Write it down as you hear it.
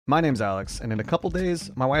My name's Alex, and in a couple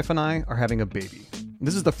days, my wife and I are having a baby.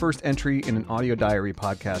 This is the first entry in an audio diary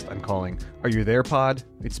podcast I'm calling Are You There, Pod?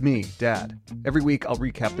 It's me, Dad. Every week, I'll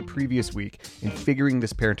recap the previous week in figuring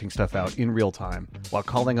this parenting stuff out in real time while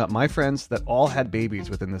calling up my friends that all had babies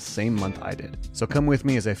within the same month I did. So come with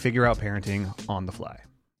me as I figure out parenting on the fly.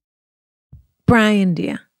 Brian,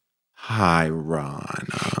 dear. Hi, Rana.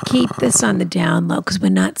 Keep this on the down low because we're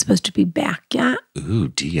not supposed to be back yet. Ooh,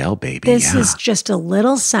 DL, baby. This is just a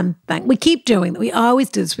little something. We keep doing that. We always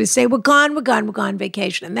do this. We say, we're gone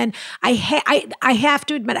vacation. And then I have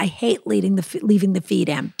to admit, I hate leaving the feed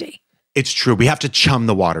empty. It's true. We have to chum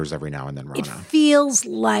the waters every now and then, Rana. It feels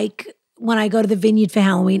like when I go to the vineyard for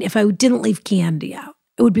Halloween, if I didn't leave candy out,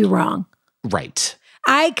 it would be wrong. Right.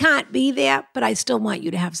 I can't be there, but I still want you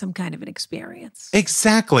to have some kind of an experience.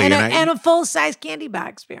 Exactly. And a full-size candy bar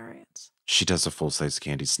experience. She does a full-size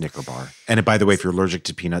candy Snicker bar. And by the way, if you're allergic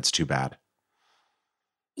to peanuts, too bad.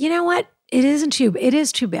 You know what? It is too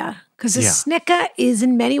bad. Because a Snicker is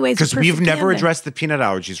in many ways because we've never addressed the peanut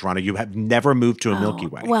allergies, Rana. You have never moved to a Milky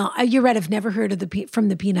Way. Well, you're right. I've never heard of from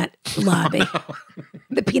the peanut lobby.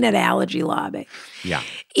 The peanut allergy lobby. Yeah.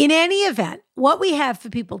 In any event, what we have for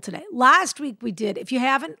people today. Last week we did, if you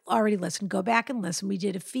haven't already listened, go back and listen. We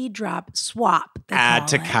did a feed drop swap. Add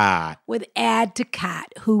to Cart. With Add to Cart,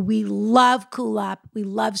 who we love Kulap. We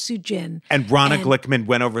love Sujin. And Rana Glickman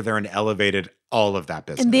went over there and elevated all of that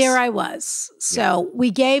business. And there I was. So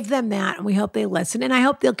we gave them that, and we hope they listen. And I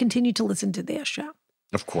hope they'll continue to listen to their show.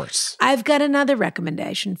 Of course. I've got another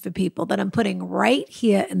recommendation for people that I'm putting right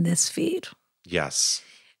here in this feed. Yes.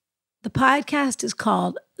 The podcast is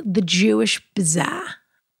called The Jewish Bazaar.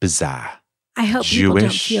 Bazaar. I hope people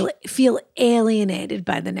don't feel alienated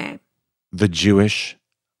by the name. The Jewish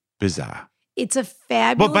Bazaar. It's a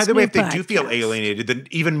fabulous Well, by the way, if they podcast. do feel alienated, then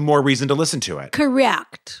even more reason to listen to it.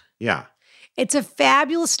 Correct. Yeah. It's a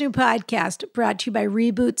fabulous new podcast brought to you by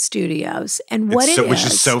Reboot Studios. And which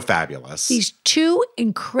is so fabulous. These two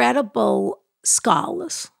incredible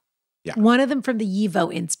scholars. Yeah. One of them from the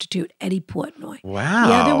YIVO Institute, Eddie Portnoy. Wow.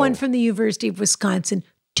 The other one from the University of Wisconsin,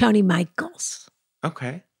 Tony Michaels.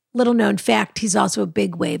 Okay. Little known fact, he's also a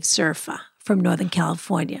big wave surfer from Northern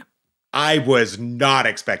California. I was not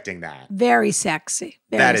expecting that. Very sexy.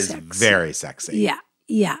 That is very sexy. Yeah.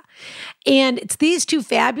 Yeah. And it's these two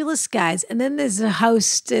fabulous guys. And then there's a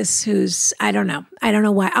hostess who's, I don't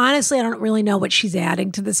know why. Honestly, I don't really know what she's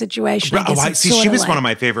adding to the situation. She was one of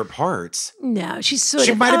my favorite parts. No, she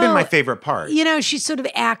might have been my favorite part. You know, she sort of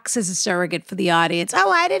acts as a surrogate for the audience.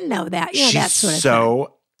 Oh, I didn't know that. You know, that sort of thing.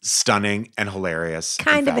 So stunning and hilarious.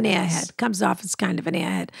 Kind of an airhead. Comes off as kind of an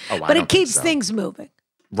airhead. But it keeps things moving.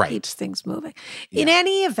 Right. Keeps things moving. Yeah. In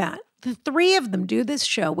any event, the three of them do this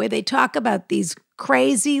show where they talk about these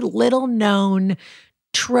crazy little known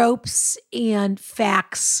tropes and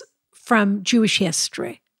facts from Jewish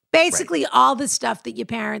history. Basically, all the stuff that your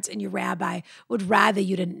parents and your rabbi would rather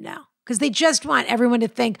you didn't know. Because they just want everyone to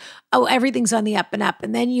think, oh, everything's on the up and up.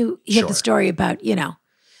 And then you hear the story about,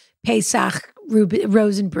 Pesach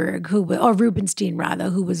Rosenberg, or Rubenstein, rather,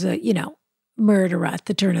 who was a, murderer at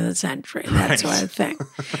the turn of the century, that sort of thing.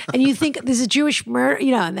 And you think there's a Jewish murder,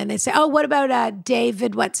 and then they say, oh, what about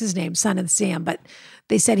David, what's his name, son of Sam? But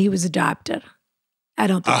they said he was adopted. I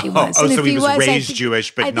don't think he was. Oh, so he was raised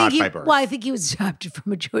Jewish, but not by birth. Well, I think he was adopted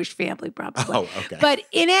from a Jewish family, probably. Oh, okay. But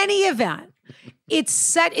in any event,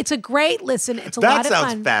 it's a great listen. It's a lot of fun.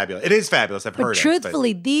 That sounds fabulous. It is fabulous. I've heard it.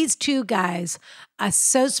 Truthfully, these two guys are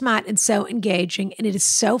so smart and so engaging, and it is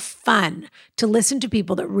so fun to listen to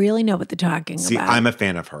people that really know what they're talking about. See, I'm a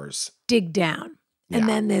fan of hers. Dig down. And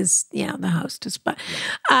then there's, the hostess. But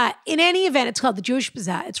in any event, it's called The Jewish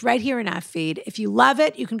Bazaar. It's right here in our feed. If you love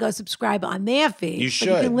it, you can go subscribe on their feed. You should.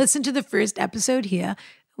 But you can listen to the first episode here.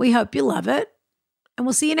 We hope you love it. And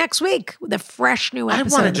we'll see you next week with a fresh new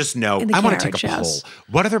episode. I want to just know, I want to take a poll.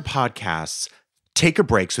 What other podcasts take a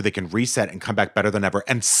break so they can reset and come back better than ever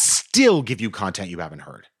and still give you content you haven't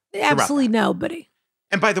heard? Absolutely nobody.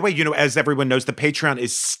 And by the way, as everyone knows, the Patreon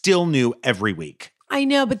is still new every week. I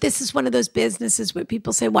know, but this is one of those businesses where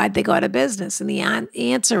people say, why'd they go out of business? And the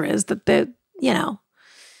answer is that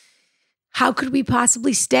how could we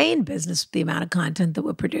possibly stay in business with the amount of content that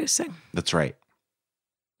we're producing? That's right.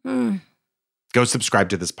 Go subscribe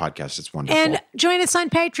to this podcast. It's wonderful. And join us on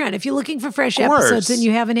Patreon if you're looking for fresh episodes and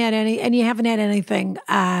you haven't had anything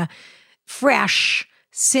fresh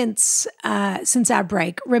since our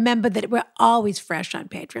break. Remember that we're always fresh on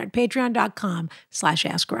Patreon.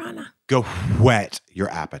 Patreon.com/AskRana. Go whet your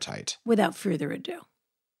appetite. Without further ado.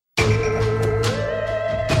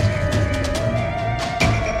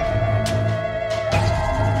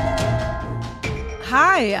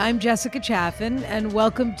 Hi, I'm Jessica Chaffin, and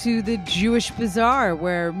welcome to the Jewish Bazaar,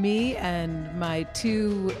 where me and my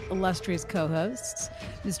two illustrious co-hosts,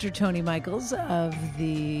 Mr. Tony Michaels of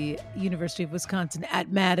the University of Wisconsin at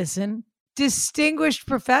Madison, distinguished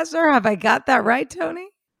professor. Have I got that right, Tony?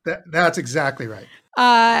 That's exactly right.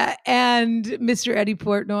 And Mr. Eddie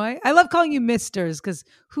Portnoy. I love calling you Misters because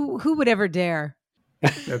who would ever dare?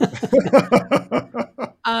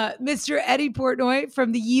 Mr. Eddie Portnoy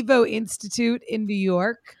from the YIVO Institute in New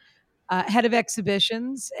York, head of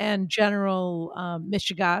exhibitions and general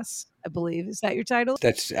Michigas, I believe. Is that your title?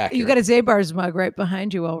 That's accurate. You got a Zabar's mug right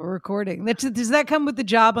behind you while we're recording. Does that come with the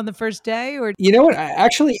job on the first day? Or you know what?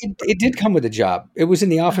 Actually, it did come with a job. It was in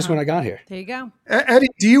the office when I got here. There you go. Eddie,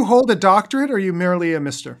 do you hold a doctorate or are you merely a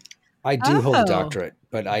mister? I do hold a doctorate,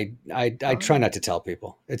 but I try not to tell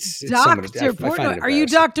people. It's Dr. Portnoy. Are you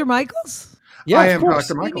Dr. Michaels? Yeah, I am course.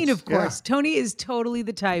 Dr. Michaels. I mean, of course. Yeah. Tony is totally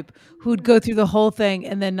the type who'd go through the whole thing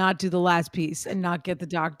and then not do the last piece and not get the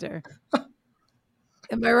doctor.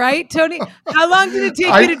 Am I right, Tony? How long did it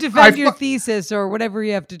take you to defend your thesis or whatever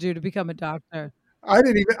you have to do to become a doctor? I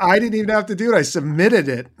didn't even have to do it. I submitted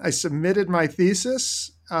it. I submitted my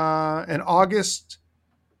thesis in August.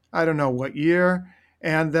 I don't know what year.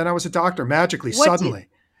 And then I was a doctor magically, suddenly.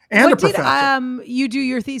 And a professor. What did you do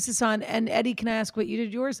your thesis on? And Eddie, can I ask what you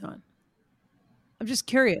did yours on? I'm just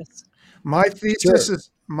curious. My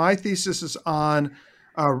thesis is on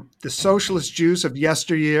the socialist Jews of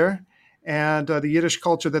yesteryear and the Yiddish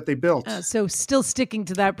culture that they built. So still sticking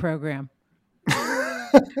to that program.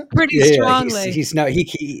 Pretty strongly. He's not.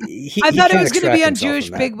 He I thought it was going to be on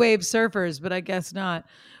Jewish big wave surfers, but I guess not.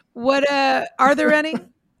 What are there any?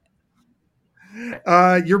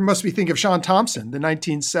 You must be thinking of Sean Thompson, the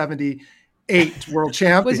 1978 world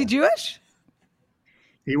champion. Was he Jewish?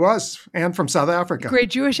 He was, and from South Africa.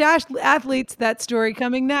 Great Jewish athletes. That story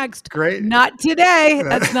coming next. Great. Not today.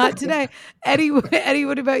 That's not today. Eddie,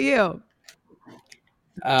 what about you?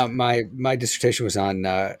 My dissertation was on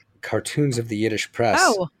cartoons of the Yiddish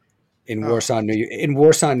press in Warsaw, New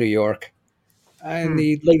York, in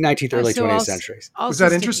the late 19th, early 20th centuries. Was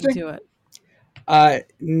that interesting? To it.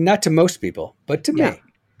 Not to most people, but to me.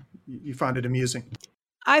 You found it amusing.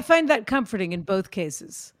 I find that comforting in both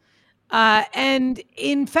cases. And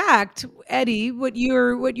in fact, Eddie, what you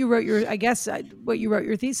wrote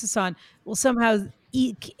your thesis on will somehow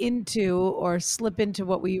eke into or slip into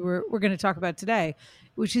what we're going to talk about today,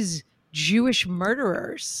 which is Jewish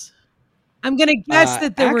murderers. I'm going to guess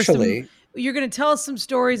that there were some. You're going to tell us some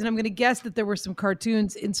stories, and I'm going to guess that there were some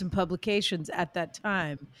cartoons in some publications at that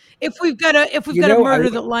time. If we've got a murder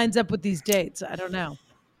that lines up with these dates, I don't know.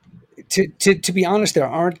 To be honest, there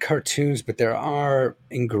aren't cartoons, but there are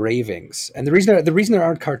engravings, and the reason there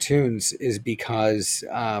aren't cartoons is because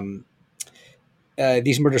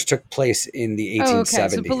these murders took place in the 1870s. Oh, okay.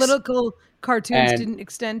 So political cartoons didn't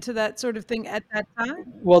extend to that sort of thing at that time.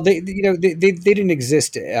 Well, they didn't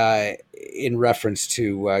exist in reference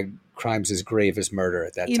to crimes as grave as murder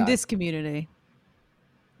at that time in this community.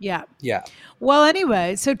 Yeah. Yeah. Well,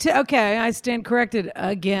 anyway, so I stand corrected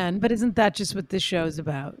again, but isn't that just what this show is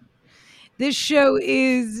about? This show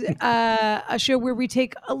is a show where we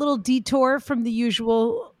take a little detour from the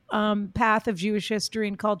usual path of Jewish history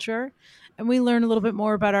and culture, and we learn a little bit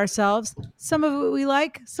more about ourselves. Some of it we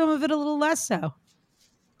like, some of it a little less so.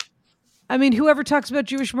 I mean, whoever talks about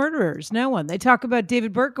Jewish murderers? No one. They talk about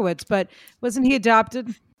David Berkowitz, but wasn't he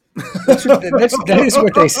adopted? That is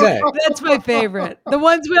what they say. That's my favorite. The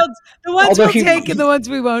ones we'll take and the ones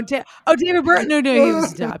we won't take. Oh, David Burton. No, he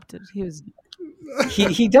was adopted.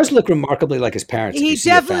 He does look remarkably like his parents. He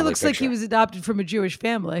definitely looks like he was adopted from a Jewish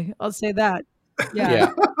family. I'll say that.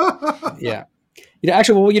 Yeah.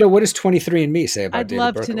 Actually, what does 23andMe say about David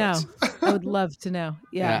Berkowitz? I'd love to know. I would love to know.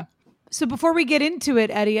 Yeah. So before we get into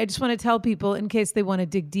it, Eddie, I just want to tell people, in case they want to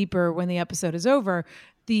dig deeper when the episode is over,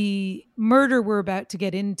 the murder we're about to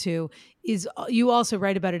get into is, you also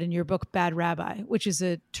write about it in your book, Bad Rabbi, which is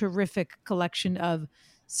a terrific collection of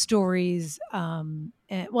stories.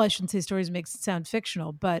 I shouldn't say stories, makes it sound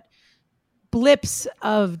fictional, but blips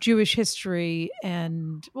of Jewish history.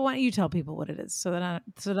 And why don't you tell people what it is so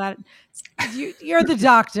that you're the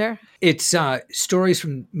doctor. It's stories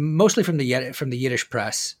mostly from the Yiddish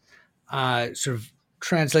press, sort of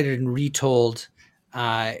translated and retold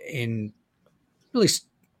in really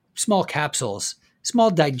small capsules,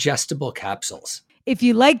 small digestible capsules. If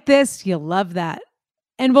you like this, you'll love that.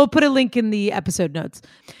 And we'll put a link in the episode notes.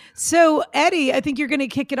 So, Eddie, I think you're going to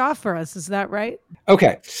kick it off for us. Is that right?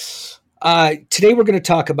 Okay. Today we're going to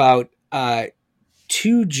talk about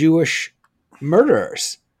two Jewish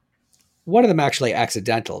murderers. One of them actually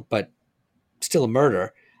accidental, but still a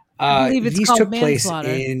murder. I believe it's these called took place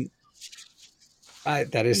manslaughter.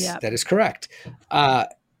 That is correct.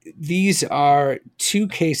 These are two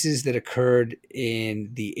cases that occurred in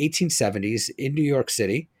the 1870s in New York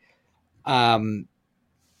City. And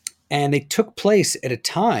they took place at a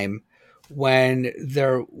time when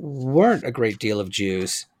there weren't a great deal of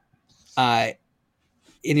Jews in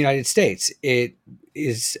the United States. It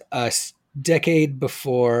is a decade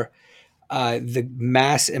before the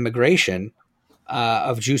mass immigration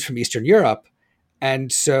of Jews from Eastern Europe.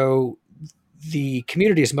 And so the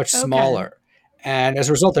community is much smaller. And as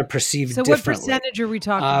a result, they're perceived differently. So what percentage are we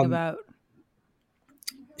talking about?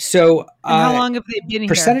 So how long have they been here?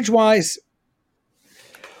 Percentage-wise,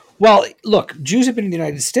 well, look, Jews have been in the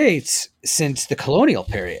United States since the colonial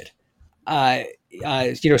period.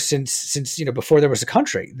 Since before there was a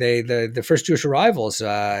country. The first Jewish arrivals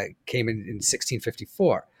came in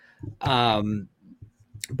 1654.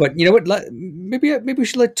 But you know what? Maybe we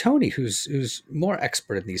should let Tony, who's more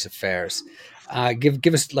expert in these affairs,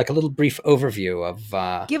 give us like a little brief overview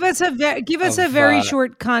of. Give us a very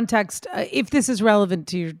short context, if this is relevant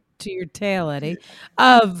to your tale, Eddie,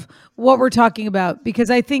 of what we're talking about,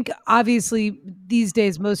 because I think obviously these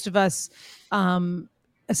days most of us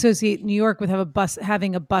associate New York with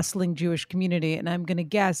having a bustling Jewish community, and I'm going to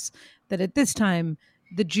guess that at this time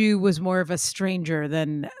the Jew was more of a stranger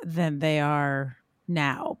than they are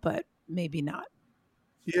now, but maybe not.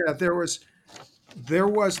 Yeah, there was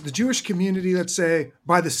the Jewish community, let's say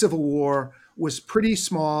by the Civil War, was pretty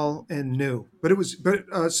small and new,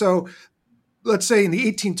 so let's say in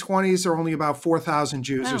the 1820s there were only about 4,000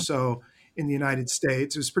 Jews or so in the United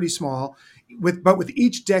States. It was pretty small, but with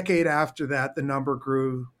each decade after that the number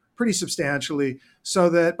grew pretty substantially,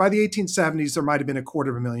 so that by the 1870s there might have been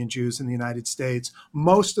 250,000 Jews in the United States.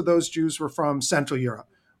 Most of those Jews were from Central Europe,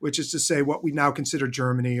 which is to say what we now consider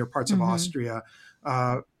Germany or parts of Austria,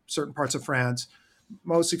 certain parts of France,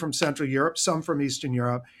 mostly from Central Europe, some from Eastern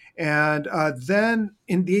Europe. And then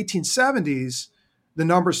in the 1870s, the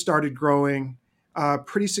numbers started growing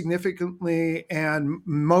pretty significantly. And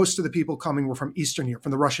most of the people coming were from Eastern Europe,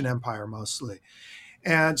 from the Russian Empire mostly.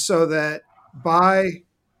 And so that by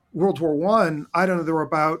World War I don't know, there were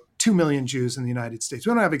about 2 million Jews in the United States.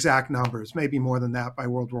 We don't have exact numbers, maybe more than that by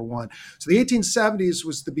World War I. So the 1870s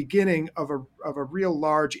was the beginning of a real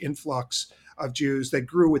large influx of Jews that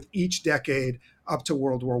grew with each decade up to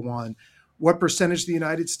World War I. What percentage of the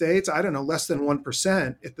United States? I don't know, less than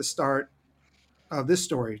 1% at the start of this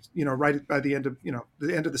story. Right by the end of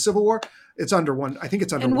the Civil War, it's under one. I think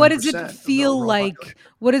it's under 1%. And what does it feel like? Population.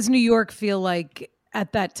 What does New York feel like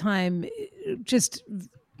at that time? Just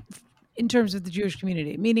in terms of the Jewish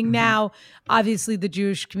community, meaning now, obviously the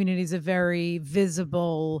Jewish community is a very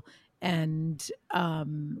visible and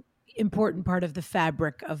important part of the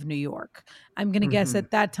fabric of New York. I'm going to guess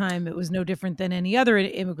at that time it was no different than any other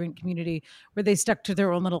immigrant community where they stuck to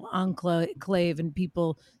their own little enclave and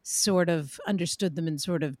people sort of understood them and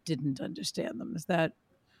sort of didn't understand them. Is that?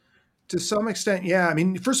 To some extent, yeah. I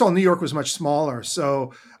mean, first of all, New York was much smaller.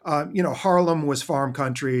 So, Harlem was farm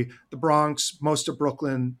country. The Bronx, most of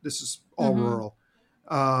Brooklyn, this is all rural.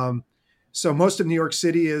 So most of New York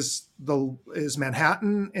City is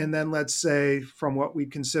Manhattan. And then let's say from what we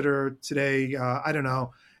consider today, the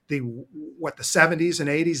 70s and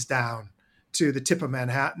 80s down to the tip of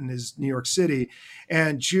Manhattan is New York City.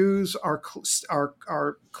 And Jews are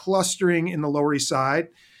clustering in the Lower East Side,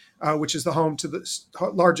 which is the home to the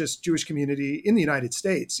largest Jewish community in the United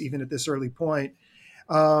States, even at this early point.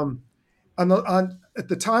 At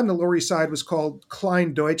the time, the Lower East Side was called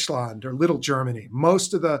Klein Deutschland, or Little Germany.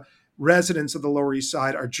 Most of the residents of the Lower East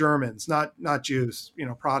Side are Germans, not Jews,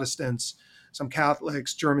 Protestants, some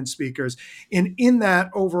Catholics, German speakers. And in that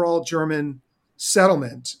overall German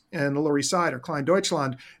settlement in the Lower East Side, or Klein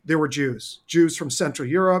Deutschland, there were Jews from Central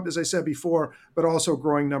Europe, as I said before, but also a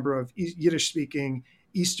growing number of Yiddish-speaking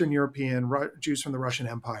Eastern European Jews from the Russian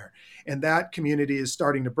Empire. And that community is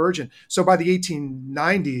starting to burgeon. So by the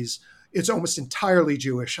 1890s, it's almost entirely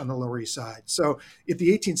Jewish on the Lower East Side. So at the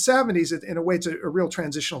 1870s, in a way, it's a real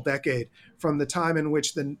transitional decade from the time in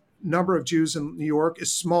which the number of Jews in New York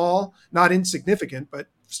is small, not insignificant, but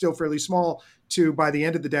still fairly small, to by the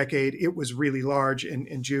end of the decade, it was really large,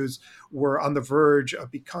 and Jews were on the verge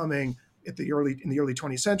of becoming, in the early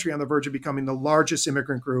 20th century, on the verge of becoming the largest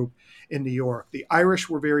immigrant group in New York. The Irish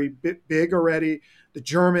were very big already. The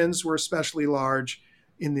Germans were especially large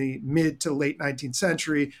in the mid to late 19th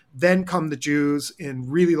century. Then come the Jews in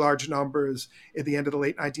really large numbers at the end of the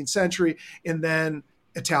late 19th century, and then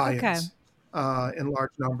Italians. in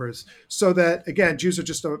large numbers. So that, again, Jews are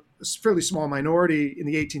just a fairly small minority in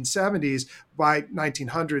the 1870s. By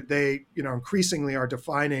 1900, they, increasingly are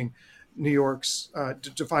defining New York,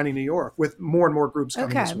 with more and more groups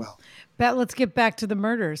coming as well. But let's get back to the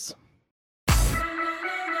murders.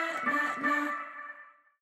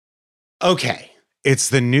 Okay, it's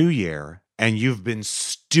the new year, and you've been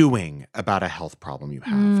stewing about a health problem you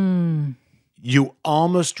have. You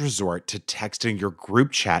almost resort to texting your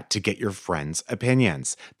group chat to get your friends'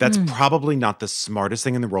 opinions. That's probably not the smartest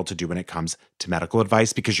thing in the world to do when it comes to medical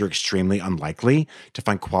advice, because you're extremely unlikely to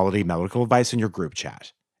find quality medical advice in your group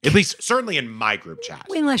chat. At least, certainly in my group chat.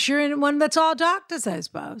 Unless you're in one that's all doctors, I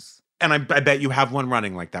suppose. And I bet you have one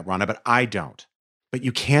running like that, Rana, but I don't. But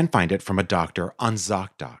you can find it from a doctor on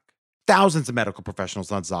ZocDoc. Thousands of medical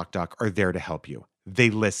professionals on ZocDoc are there to help you. They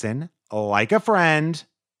listen like a friend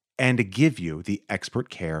and give you the expert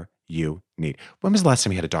care you need. When was the last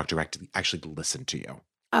time you had a doctor actually listen to you?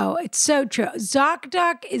 Oh, it's so true.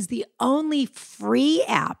 ZocDoc is the only free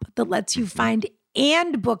app that lets you find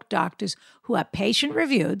and book doctors who are patient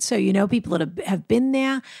reviewed. So, people that have been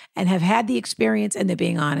there and have had the experience, and they're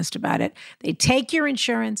being honest about it. They take your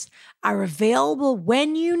insurance, are available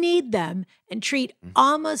when you need them, and treat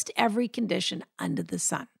almost every condition under the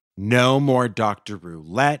sun. No more Dr.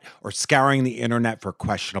 Roulette or scouring the internet for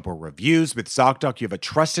questionable reviews. With ZocDoc, you have a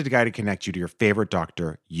trusted guy to connect you to your favorite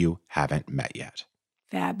doctor you haven't met yet.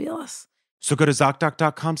 Fabulous. So go to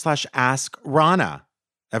ZocDoc.com/AskRana.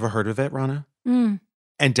 Ever heard of it, Rana? And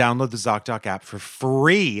download the ZocDoc app for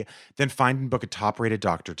free. Then find and book a top-rated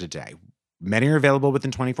doctor today. Many are available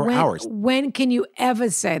within 24 hours. When can you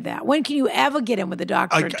ever say that? When can you ever get in with a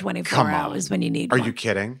doctor in 24 hours when you need one? Are you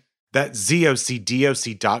kidding? That's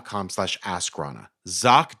ZocDoc.com/AskRana.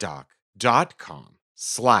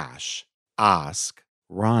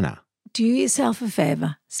 ZocDoc.com/AskRana. Do yourself a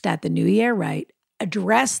favor. Start the new year right.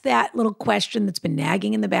 Address that little question that's been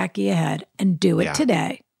nagging in the back of your head and do it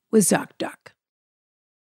today with ZocDoc.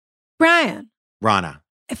 Brian. Rana.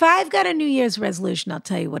 If I've got a New Year's resolution, I'll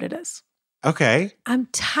tell you what it is. Okay. I'm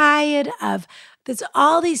tired of, there's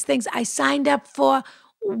all these things. I signed up for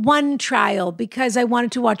one trial because I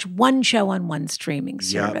wanted to watch one show on one streaming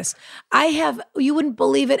service. I have, you wouldn't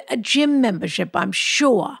believe it, a gym membership, I'm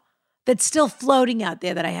sure, that's still floating out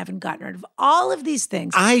there that I haven't gotten rid of. All of these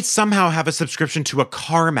things. I somehow have a subscription to a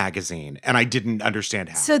car magazine, and I didn't understand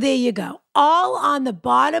how. So there you go. All on the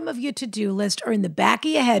bottom of your to-do list or in the back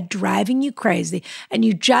of your head, driving you crazy. And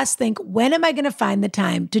you just think, when am I going to find the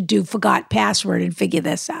time to do forgot password and figure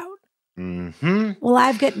this out? Well,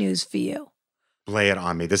 I've got news for you. Lay it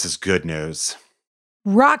on me. This is good news.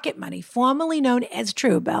 Rocket Money, formerly known as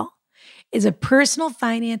Truebill, is a personal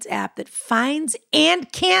finance app that finds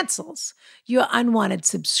and cancels your unwanted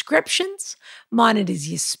subscriptions, monitors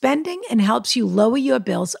your spending, and helps you lower your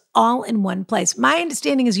bills all in one place. My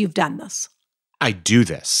understanding is you've done this. I do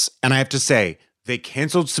this. And I have to say, they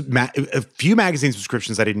canceled a few magazine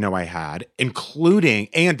subscriptions I didn't know I had, including,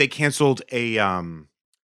 and they canceled a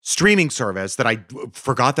streaming service that I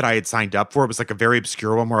forgot that I had signed up for. It was like a very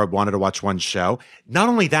obscure one where I wanted to watch one show. Not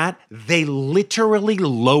only that, they literally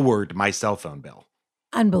lowered my cell phone bill.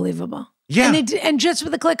 Unbelievable. Yeah. And just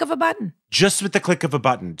with the click of a button. Just with the click of a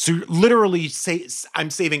button. So literally I'm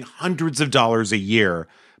saving hundreds of dollars a year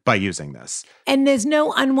by using this. And there's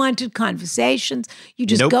no unwanted conversations. You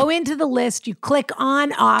just go into the list, you click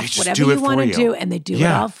on, off, whatever you want to do, and they do it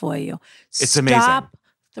all for you. It's amazing. Stop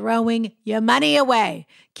throwing your money away.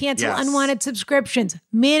 Cancel unwanted subscriptions.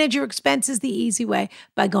 Manage your expenses the easy way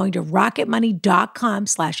by going to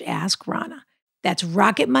rocketmoney.com/AskRana. That's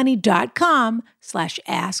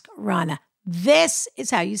rocketmoney.com/AskRana. This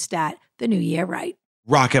is how you start the new year right.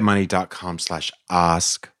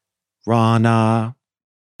 rocketmoney.com/AskRana.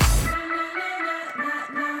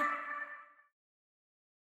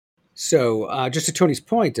 So, just to Tony's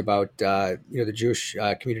point about the Jewish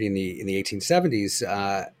community in the 1870s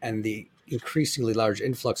and the increasingly large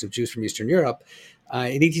influx of Jews from Eastern Europe,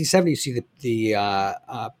 in 1870 you see the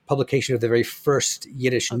publication of the very first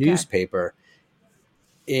Yiddish newspaper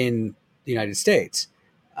in the United States,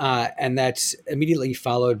 and that's immediately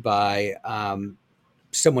followed by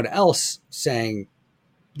someone else saying,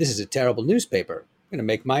 "This is a terrible newspaper. I'm going to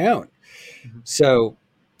make my own." So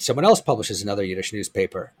someone else publishes another Yiddish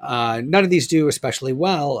newspaper. None of these do especially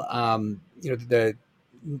well. The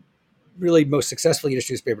really most successful Yiddish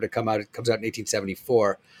newspaper to come out, it comes out in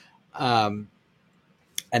 1874. And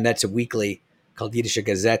that's a weekly called Yiddische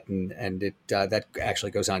Gazetten. And it that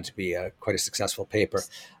actually goes on to be quite a successful paper.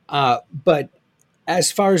 But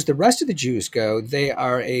as far as the rest of the Jews go, they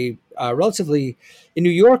are a relatively, in New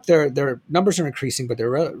York, their numbers are increasing, but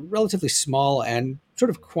they're a relatively small and sort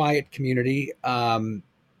of quiet community. A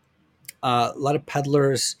lot of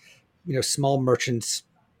peddlers, small merchants,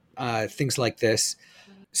 things like this.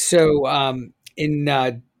 So in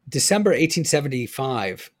December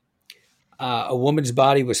 1875, a woman's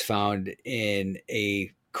body was found in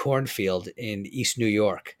a cornfield in East New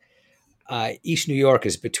York. East New York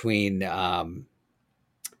is between, I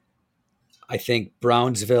think,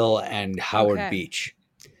 Brownsville and Howard Beach.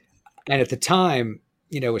 And at the time,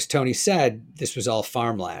 as Tony said, this was all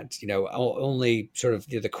farmland. Only sort of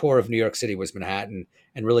the core of New York City was Manhattan,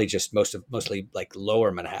 and really just mostly like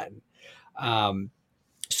lower Manhattan.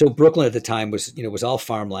 So Brooklyn at the time was all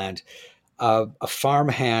farmland. A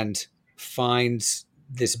farmhand finds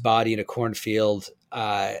this body in a cornfield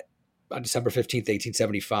on December 15th,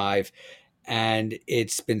 1875, and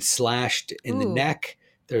it's been slashed in the neck.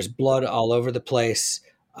 There's blood all over the place.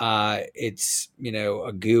 It's,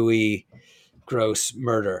 a gooey, gross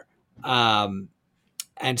murder. And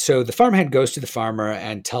so the farmhand goes to the farmer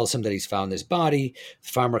and tells him that he's found this body. The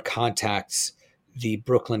farmer contacts the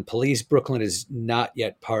Brooklyn police. Brooklyn is not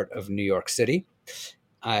yet part of New York City.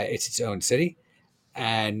 It's its own city.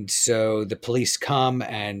 And so the police come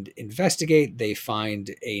and investigate. They find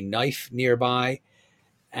a knife nearby,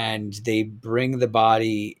 and they bring the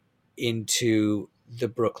body into the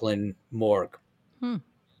Brooklyn morgue.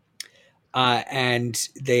 And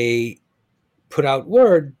they put out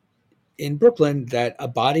word in Brooklyn that a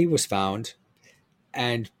body was found,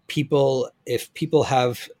 and if people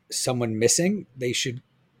have someone missing, they should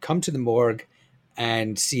come to the morgue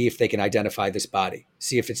and see if they can identify this body,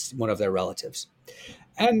 see if it's one of their relatives.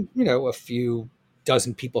 And, a few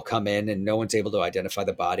dozen people come in and no one's able to identify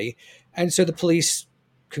the body. And so the police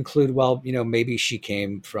conclude, well, maybe she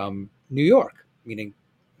came from New York, meaning,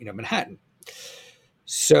 Manhattan.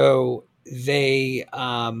 So they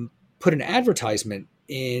put an advertisement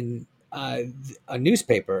in a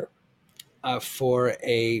newspaper for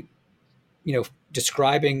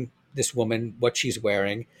describing this woman, what she's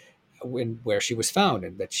wearing, where she was found,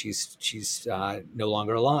 and that she's no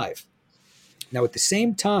longer alive. Now, at the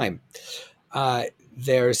same time,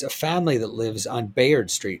 there's a family that lives on Bayard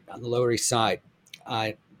Street on the Lower East Side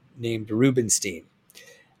named Rubenstein.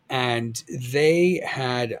 And they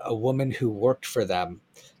had a woman who worked for them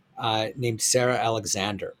named Sarah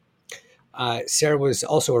Alexander. Sarah was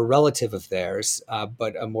also a relative of theirs,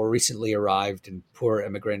 but a more recently arrived and poor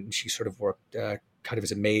immigrant. And she sort of worked kind of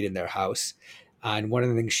as a maid in their house. And one of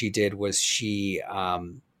the things she did was she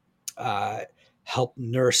helped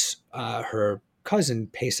nurse her cousin,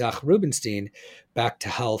 Pesach Rubenstein, back to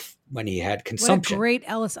health when he had consumption. What a great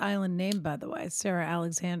Ellis Island name, by the way, Sarah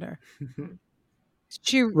Alexander.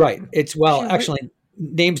 Right. Actually,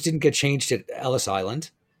 names didn't get changed at Ellis Island.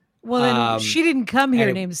 Well, then she didn't come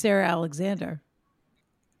here named Sarah Alexander.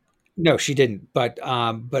 No, she didn't. But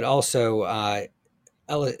also,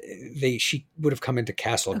 she would have come into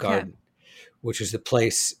Castle Garden, which was the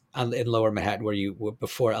place in Lower Manhattan where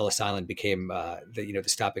before Ellis Island became the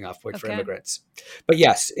stopping off point for immigrants. But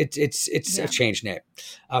yes, it's a changed name.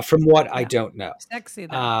 From what I don't know. Sexy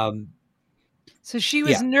though. So she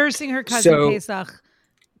was nursing her cousin Pesach.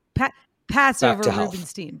 Passover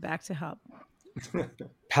Rubenstein back to health.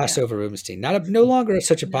 Passover Rubenstein, no longer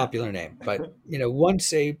such a popular name, but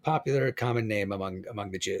once a popular common name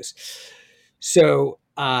among the Jews. So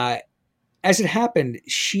as it happened,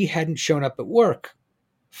 she hadn't shown up at work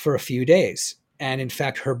for a few days, and in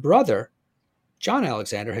fact, her brother John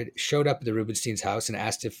Alexander had showed up at the Rubenstein's house and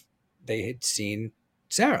asked if they had seen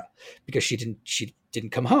Sarah because she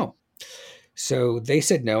didn't come home. So they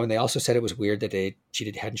said no, and they also said it was weird that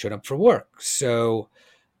she hadn't shown up for work. So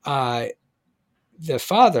the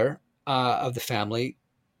father of the family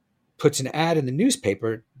puts an ad in the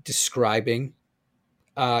newspaper describing,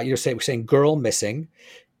 saying girl missing,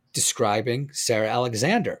 describing Sarah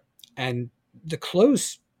Alexander and the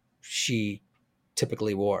clothes she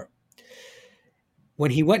typically wore.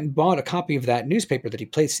 When he went and bought a copy of that newspaper that he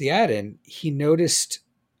placed the ad in, he noticed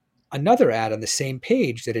another ad on the same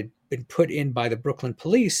page that had been put in by the Brooklyn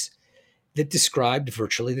police that described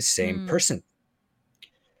virtually the same person.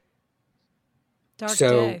 Dark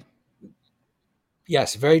day.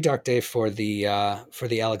 Yes, very dark day for the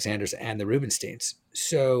Alexanders and the Rubensteins.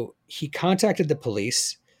 So he contacted the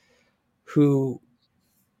police,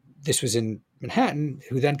 this was in Manhattan,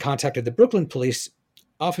 who then contacted the Brooklyn police.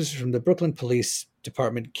 Officers from the Brooklyn Police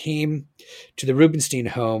Department came to the Rubenstein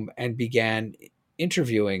home and began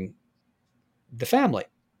interviewing the family.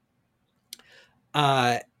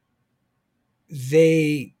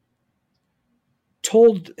 They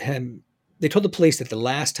told the police that the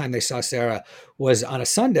last time they saw Sarah was on a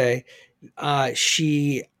Sunday.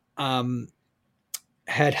 She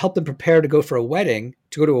had helped them prepare to go to a wedding,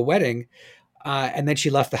 and then she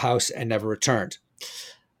left the house and never returned.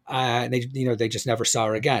 And they just never saw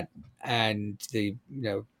her again. And the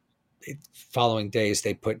following days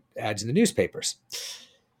they put ads in the newspapers.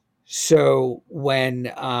 So when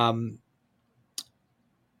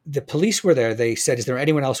the police were there, they said, "Is there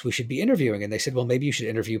anyone else we should be interviewing?" And they said, "Well, maybe you should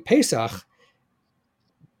interview Pesach,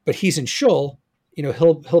 but he's in Shul.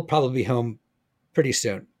 He'll probably be home pretty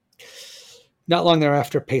soon." Not long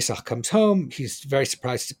thereafter, Pesach comes home. He's very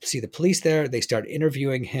surprised to see the police there. They start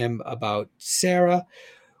interviewing him about Sarah.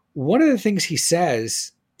 One of the things he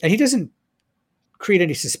says, and he doesn't create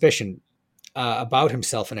any suspicion about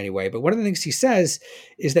himself in any way, but one of the things he says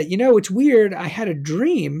is that, it's weird. I had a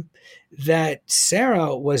dream that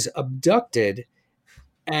Sarah was abducted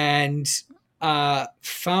and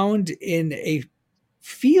found in a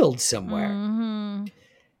field somewhere. Mm-hmm.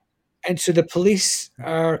 And so the police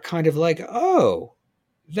are kind of like, "Oh,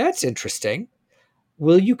 that's interesting.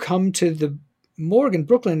 Will you come to the morgue in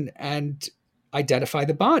Brooklyn and identify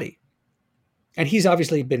the body?" And he's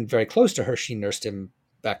obviously been very close to her. She nursed him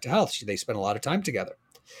back to health. They spent a lot of time together.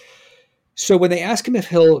 So when they ask him if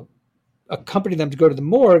he'll accompany them to go to the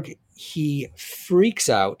morgue, he freaks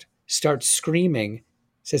out, starts screaming,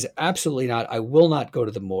 says, "Absolutely not. I will not go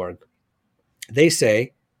to the morgue." They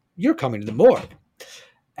say, "You're coming to the morgue."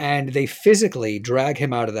 And they physically drag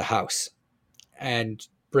him out of the house and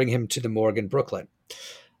bring him to the morgue in Brooklyn.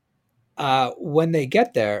 When they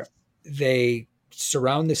get there, they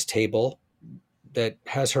surround this table that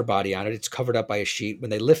has her body on it. It's covered up by a sheet. When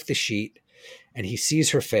they lift the sheet and he sees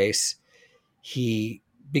her face, he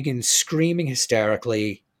begins screaming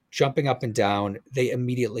hysterically, jumping up and down. They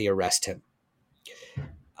immediately arrest him.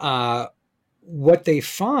 What they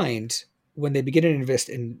find when they begin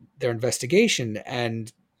in their investigation,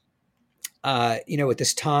 and at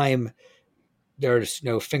this time, there's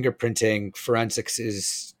no fingerprinting. Forensics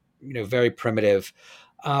is, very primitive.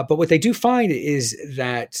 But what they do find is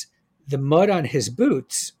that the mud on his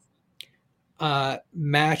boots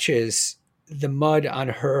matches the mud on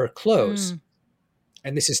her clothes.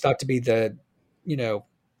 And this is thought to be the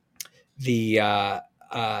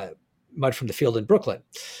mud from the field in Brooklyn.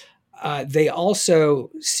 They also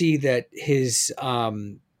see that his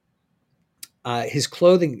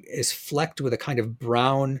clothing is flecked with a kind of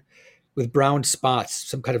brown spots,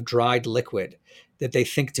 some kind of dried liquid that they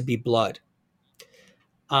think to be blood.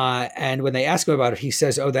 And when they ask him about it, he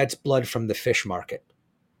says, "Oh, that's blood from the fish market."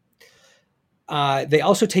 They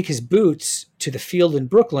also take his boots to the field in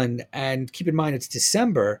Brooklyn, and keep in mind it's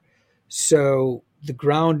December, so the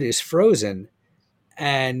ground is frozen,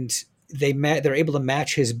 and they're able to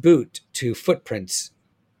match his boot to footprints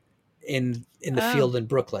in the field in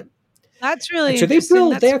Brooklyn. That's really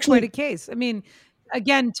interesting. That's quite a case. I mean,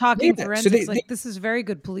 again, talking forensics, this is very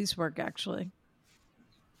good police work, actually.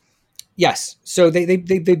 Yes. So they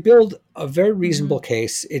build a very reasonable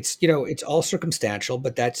case. It's, it's all circumstantial,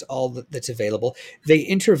 but that's all that's available. They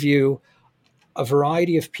interview a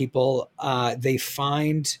variety of people. They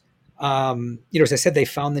find, as I said, they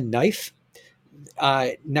found the knife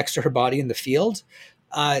next to her body in the field.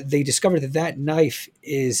 They discovered that knife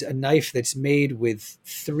is a knife that's made with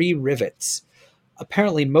 3 rivets.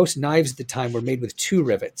 Apparently, most knives at the time were made with 2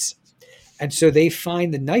 rivets. And so they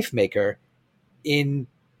find the knife maker in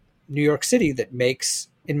New York City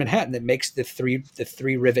in Manhattan that makes the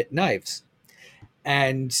three rivet knives.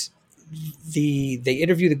 And they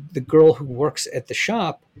interview the girl who works at the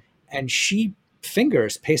shop, and she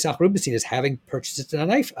fingers Pesach Rubenstein as having purchased a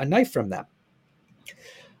knife from them.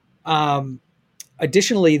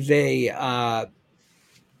 Additionally, they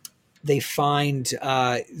find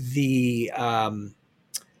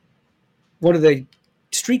one of the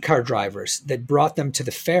streetcar drivers that brought them to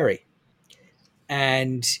the ferry,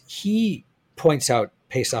 and he points out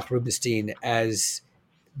Pesach Rubenstein as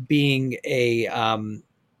being a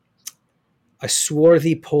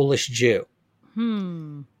swarthy Polish Jew.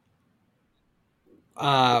 The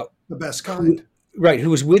best kind. Who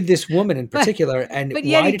was with this woman in particular. But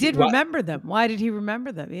yet he did remember them. Why did he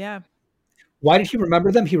remember them? Yeah. Why did he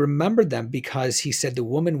remember them? He remembered them because he said the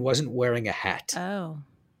woman wasn't wearing a hat. Oh.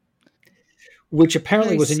 Which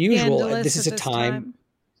apparently was unusual. This is a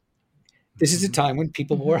time when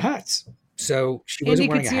people wore hats. So she wasn't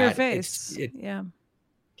wearing a hat. And you could see her face.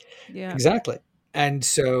 Yeah. Exactly. And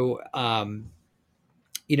so,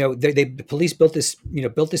 the police built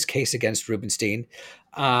this case against Rubenstein.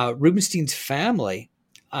 Rubenstein's family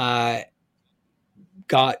got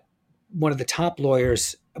one of the top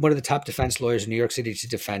lawyers one of the top defense lawyers in New York City to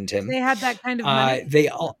defend him. They had that kind of money.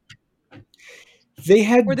 They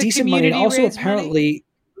had decent money, and also apparently,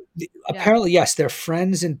 yes, their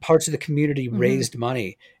friends and parts of the community raised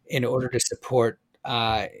money in order to support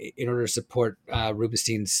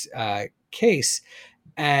Rubenstein's case,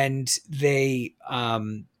 and they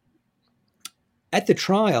at the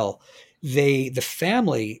trial, the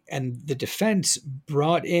family and the defense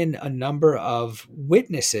brought in a number of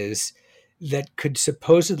witnesses that could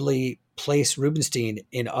supposedly place Rubenstein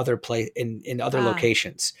in other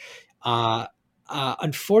locations.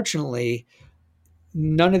 Unfortunately,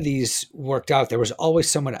 none of these worked out. There was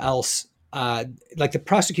always someone else. Like the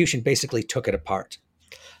prosecution basically took it apart.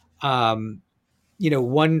 One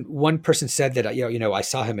person said that I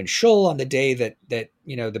saw him in Schull on the day that the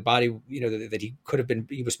body that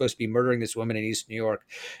he was supposed to be murdering this woman in East New York,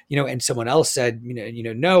 and someone else said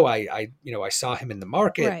no, I saw him in the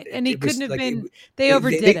market, right, and he couldn't have been. They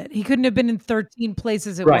overdid it. He couldn't have been in 13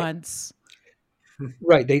 places at once.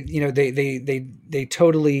 Right. They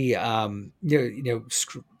totally,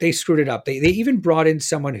 they screwed it up. They even brought in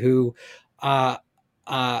someone who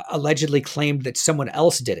allegedly claimed that someone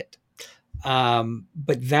else did it.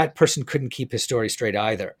 But that person couldn't keep his story straight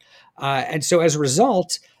either. And so as a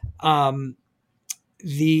result, and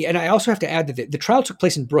I also have to add that the trial took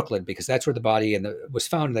place in Brooklyn because that's where the body was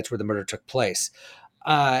found. And that's where the murder took place.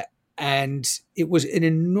 And it was an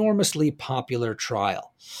enormously popular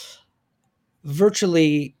trial.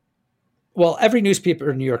 Virtually, every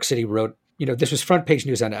newspaper in New York City wrote, this was front page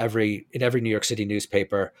news in every New York City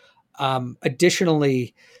newspaper.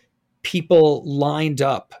 Additionally, people lined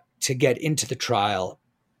up to get into the trial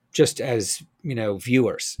just as,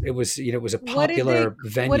 viewers. It was a popular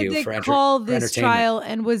venue what did they for call this trial?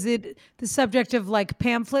 And was it the subject of like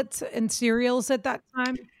pamphlets and serials at that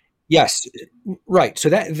time? Yes. Right. So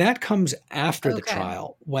that comes after the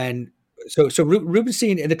trial when, So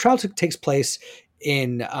Rubenstein, and the trial takes place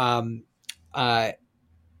in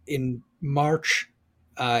March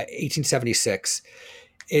 1876.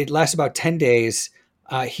 It lasts about 10 days.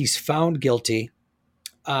 He's found guilty.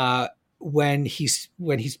 When he's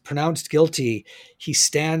pronounced guilty, he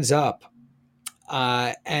stands up.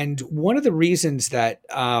 And one of the reasons that,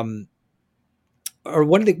 or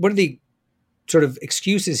one of the sort of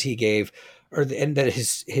excuses he gave, and that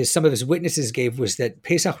some of his witnesses gave, was that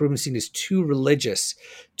Pesach Rubenstein is too religious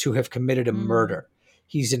to have committed a murder.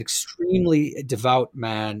 He's an extremely devout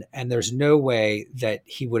man, and there's no way that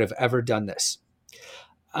he would have ever done this.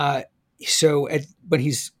 When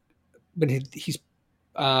he's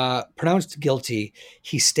pronounced guilty,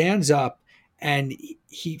 he stands up, and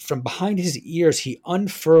he from behind his ears he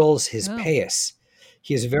unfurls his payas.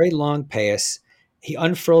 He has a very long payas. He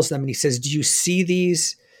unfurls them, and he says, "Do you see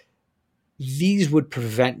these? These would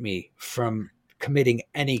prevent me from committing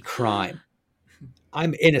any crime.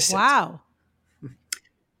 I'm innocent." Wow.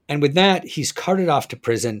 And with that, he's carted off to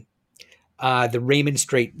prison, the Raymond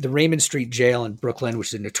Street jail in Brooklyn, which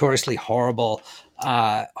is a notoriously horrible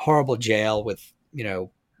jail with,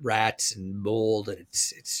 rats and mold, and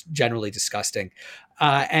it's generally disgusting.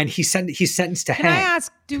 And he's sentenced to hang. Can I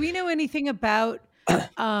ask, do we know anything about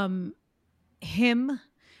him?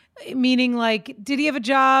 Meaning, like, did he have a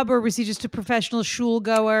job, or was he just a professional shul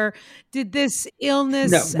goer? Did this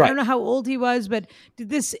illness, No, right. I don't know how old he was, but did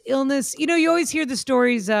this illness, you always hear the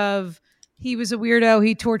stories of he was a weirdo,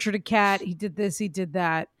 he tortured a cat, he did this, he did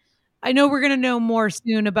that. I know we're going to know more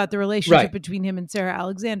soon about the relationship between him and Sarah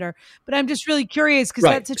Alexander, but I'm just really curious because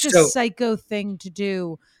that's such a psycho thing to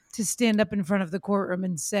do, to stand up in front of the courtroom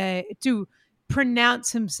and to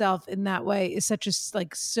pronounce himself in that way is such a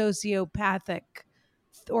sociopathic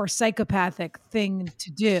or psychopathic thing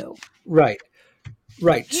to do. Right.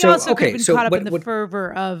 He also could have been caught up in the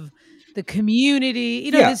fervor of the community.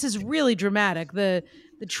 This is really dramatic. The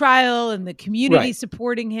trial and the community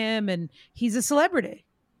supporting him, and he's a celebrity.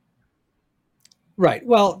 Right.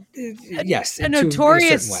 Well, yes. A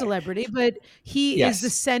notorious celebrity, but he is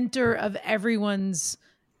the center of everyone's,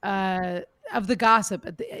 of the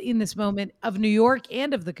gossip in this moment of New York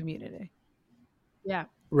and of the community. Yeah.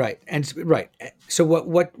 Right. So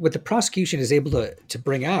what the prosecution is able to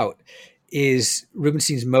bring out is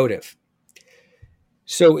Rubenstein's motive.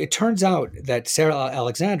 So it turns out that Sarah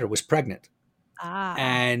Alexander was pregnant.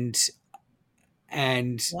 And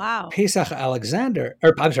wow. Pesach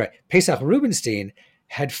Rubenstein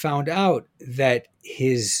had found out that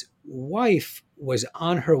his wife was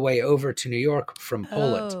on her way over to New York from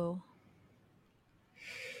Poland. Oh.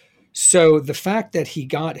 So the fact that he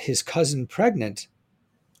got his cousin pregnant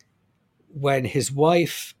when his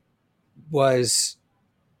wife was,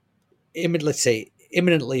 let's say,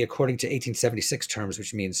 imminently, according to 1876 terms,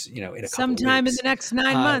 which means, in a couple sometime of in weeks. the next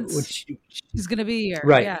 9 months, she's going to be here.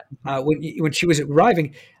 Right. Yeah. When she was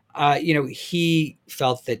arriving, he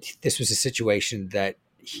felt that this was a situation that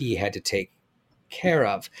he had to take care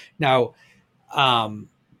of. Now,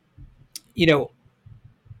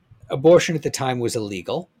 abortion at the time was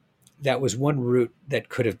illegal. That was one route that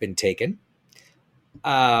could have been taken.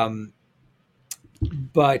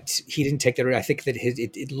 But he didn't take that route. I think that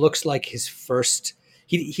it looks like his first,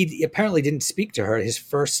 he apparently didn't speak to her. His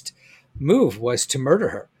first move was to murder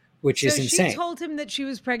her, which is insane. She told him that she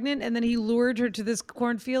was pregnant, and then he lured her to this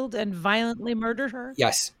cornfield and violently murdered her?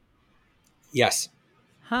 Yes.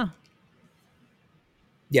 Huh.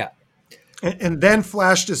 Yeah. And then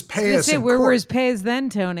flashed his payas. Where were his payas then,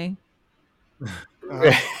 Tony?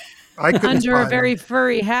 I couldn't under a find very them.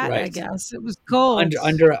 furry hat, Right. I guess. It was gold.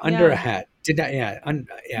 Under a hat. Did not,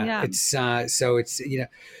 Yeah. It's so it's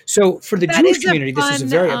so for the That Jewish is a community, this is a fun,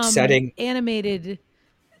 very upsetting. animated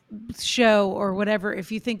show or whatever.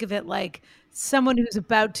 If you think of it like someone who's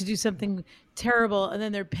about to do something terrible, and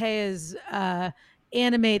then their payas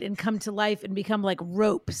animate and come to life and become like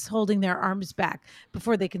ropes holding their arms back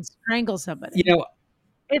before they can strangle somebody.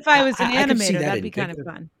 If I was an animator, that'd be kind of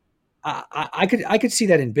fun. I could see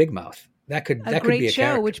that in Big Mouth. That could be a show,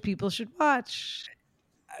 character. which people should watch.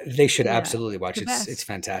 They should absolutely watch it. It's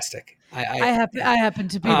fantastic. I happen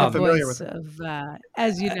to be the voice of,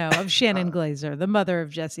 as you know, of Shannon Glazer, the mother of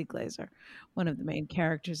Jesse Glazer, one of the main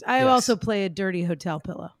characters. I also play a dirty hotel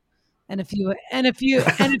pillow, and a few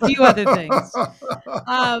other things.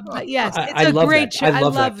 But yes, it's a great show. I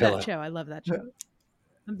love that show. I love that show.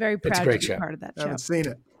 I'm very proud to be part of that show. I haven't seen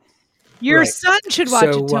it. Your son should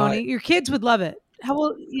watch it, Tony. Your kids would love it. How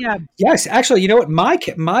old? Yeah. Yes, actually, you know what?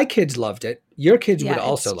 My kids loved it. Your kids would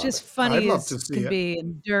also love it. It's just funny I'd love as to see can it. be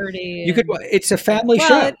and dirty. You could. It's a family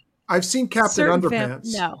show. I've seen Captain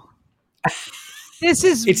Underpants. No. This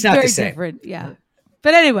is it's not very the same. different. Yeah.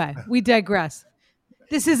 But anyway, we digress.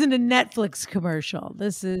 This isn't a Netflix commercial.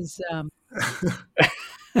 This is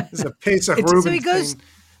It's a Pesach Rubin so he goes.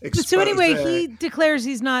 So anyway, he declares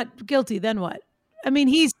he's not guilty. Then what? I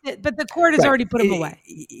mean, but the court has already put him away.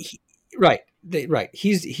 Right.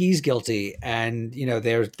 He's guilty, and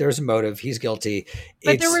there's a motive. He's guilty.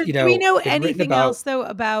 But do we know anything else though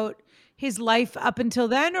about his life up until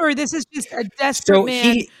then, or this is just a desperate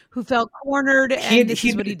man who felt cornered, and this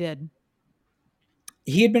is what he did?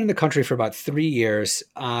 He had been in the country for about 3 years.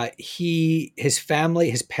 His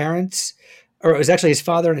family, his parents, or it was actually his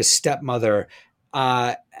father and his stepmother,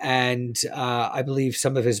 and I believe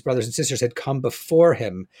some of his brothers and sisters had come before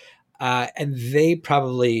him, and they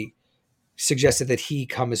probably suggested that he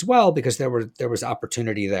come as well because there was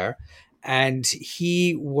opportunity there, and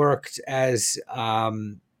he worked as a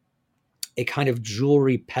kind of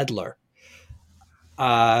jewelry peddler,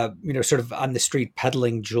 sort of on the street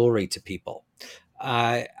peddling jewelry to people.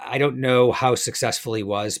 I don't know how successful he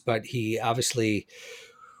was, but he obviously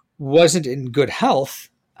wasn't in good health.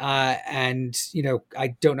 And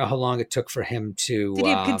I don't know how long it took for him to. Did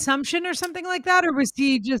he have consumption or something like that, or was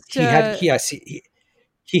he just? He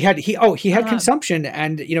had consumption,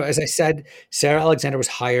 and as I said, Sarah Alexander was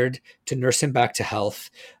hired to nurse him back to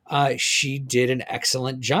health. She did an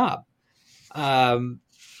excellent job.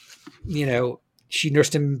 She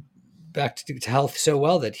nursed him back to health so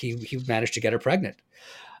well that he managed to get her pregnant.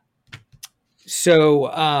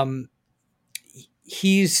 So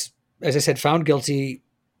he's, as I said, found guilty,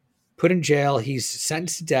 put in jail. He's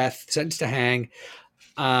sentenced to death, sentenced to hang.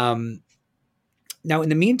 Now, in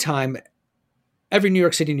the meantime, every New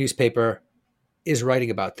York City newspaper is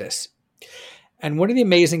writing about this. And one of the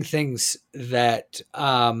amazing things that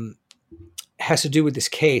has to do with this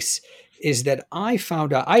case is that I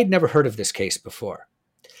found out, I had never heard of this case before.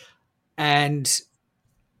 And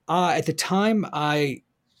at the time I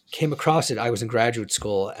came across it, I was in graduate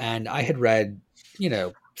school, and I had read,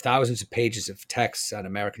 thousands of pages of texts on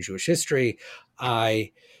American Jewish history.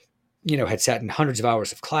 I, had sat in hundreds of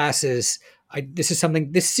hours of classes.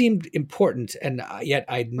 This seemed important, and yet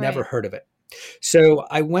I'd never heard of it. So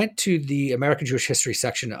I went to the American Jewish history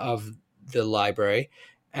section of the library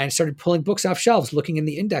and started pulling books off shelves, looking in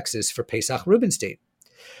the indexes for Pesach Rubinstein.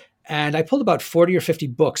 And I pulled about 40 or 50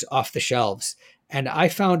 books off the shelves, and I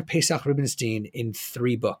found Pesach Rubinstein in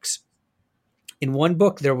 3 books. In one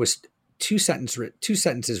book, there was two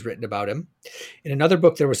sentences written about him. In another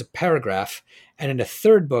book, there was a paragraph. And in a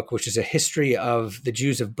third book, which is a history of the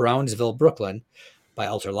Jews of Brownsville, Brooklyn, by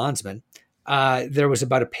Alter Landsman, there was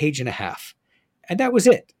about a page and a half. And that was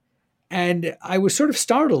it. And I was sort of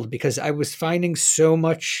startled because I was finding so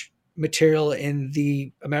much material in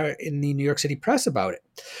the New York City press about it.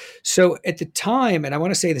 So at the time, and I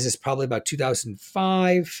want to say this is probably about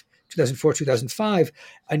 2004, 2005,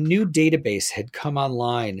 a new database had come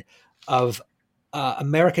online of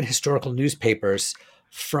American historical newspapers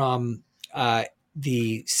from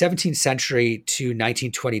the 17th century to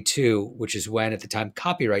 1922, which is when at the time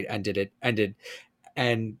copyright ended, and it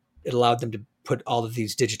allowed them to put all of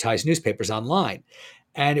these digitized newspapers online.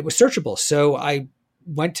 And it was searchable. So I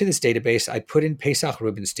went to this database, I put in Pesach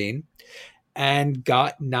Rubinstein and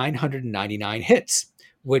got 999 hits,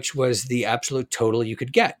 which was the absolute total you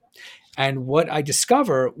could get. And what I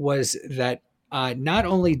discovered was that not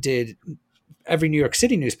only did every New York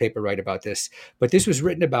City newspaper write about this, but this was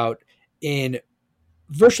written about in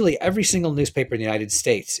virtually every single newspaper in the United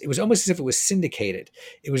States. It was almost as if it was syndicated.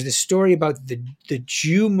 It was the story about the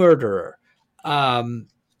Jew murderer,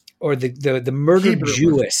 or the murdered Hebrew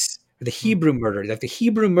Jewess, or the Hebrew murderer, like the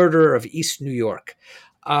Hebrew murderer of East New York.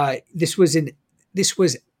 This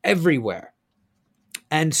was everywhere.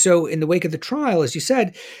 And so in the wake of the trial, as you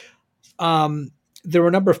said, there were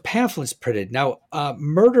a number of pamphlets printed. Now,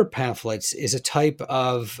 murder pamphlets is a type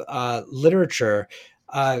of literature,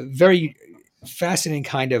 very fascinating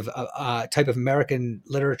kind of type of American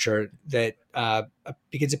literature that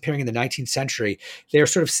begins appearing in the 19th century. They are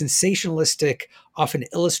sort of sensationalistic, often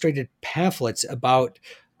illustrated pamphlets about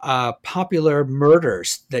popular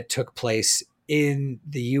murders that took place in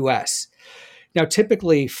the U.S. Now,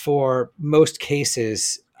 typically for most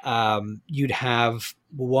cases, you'd have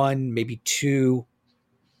one, maybe two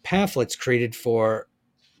pamphlets created for,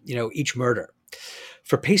 each murder.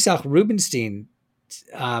 For Pesach Rubinstein,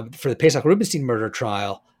 for the Pesach Rubinstein murder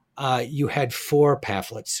trial, you had 4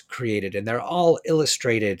 pamphlets created, and they're all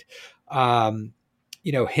illustrated. Him,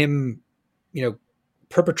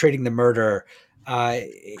 perpetrating the murder,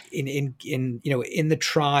 in the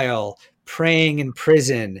trial, praying in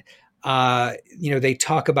prison. They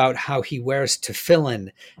talk about how he wears tefillin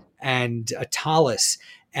and a tallis,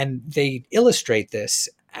 and they illustrate this.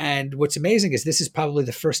 And what's amazing is this is probably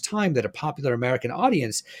the first time that a popular American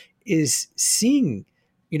audience is seeing,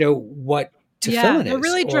 what tefillin is. They're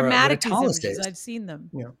really dramatic. These images. Is. I've seen them.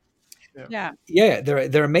 Yeah,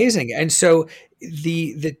 they're amazing. And so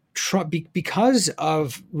because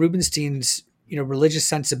of Rubinstein's religious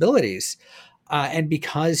sensibilities, and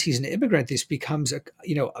because he's an immigrant, this becomes a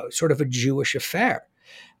sort of a Jewish affair.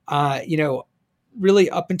 Really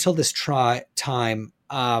up until this time,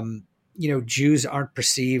 Jews aren't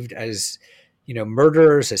perceived as,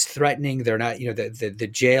 murderers, as threatening. They're not, the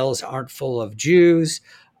jails aren't full of Jews.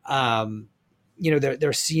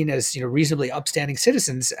 They're seen as, reasonably upstanding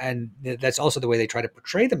citizens. And that's also the way they try to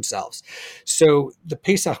portray themselves. So the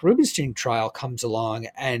Pesach Rubinstein trial comes along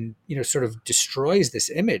and, sort of destroys this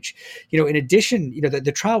image. In addition,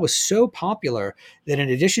 the trial was so popular that in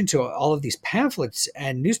addition to all of these pamphlets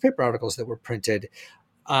and newspaper articles that were printed,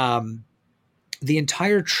 the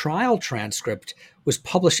entire trial transcript was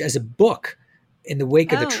published as a book in the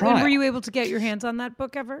wake of the trial. And were you able to get your hands on that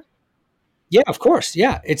book ever? Yeah, of course.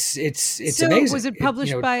 Yeah, it's so amazing. Was it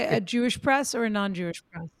published by a Jewish press or a non-Jewish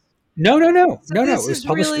press? No. So It was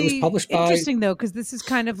published. It was published by. Interesting though, because this is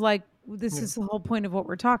kind of like is the whole point of what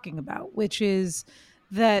we're talking about, which is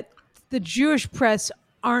that the Jewish press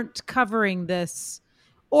aren't covering this,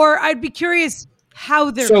 or I'd be curious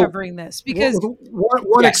how they're covering this, because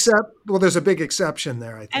there's a big exception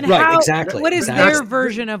there, I think. And exactly. What is their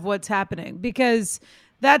version of what's happening? Because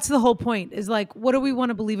that's the whole point, is like, what do we want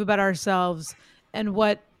to believe about ourselves? And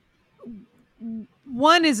what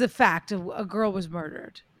one is a fact, a girl was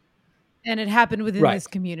murdered and it happened within this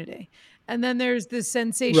community. And then there's this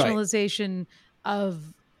sensationalization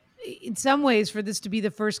of, in some ways, for this to be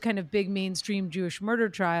the first kind of big mainstream Jewish murder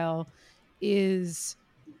trial is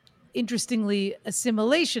interestingly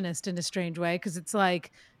assimilationist in a strange way, because it's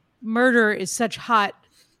like murder is such hot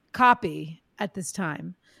copy at this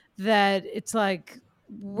time that it's like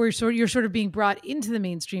you're sort of being brought into the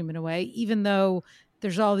mainstream in a way, even though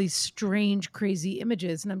there's all these strange, crazy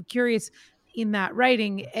images. And I'm curious in that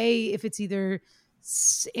writing, if it's either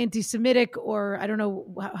anti-Semitic or I don't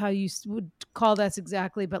know how you would call this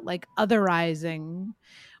exactly, but like otherizing,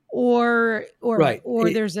 or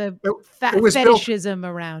there's a fetishism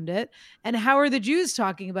around it. And how are the Jews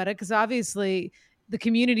talking about it? Because obviously the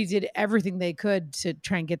community did everything they could to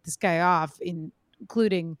try and get this guy off,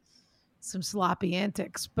 including some sloppy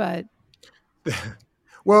antics. But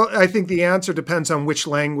well, I think the answer depends on which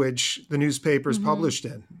language the newspaper is published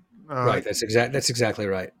in. Right. That's exactly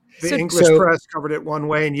right. The English press covered it one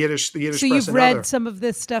way, and the Yiddish press another. So you've read some of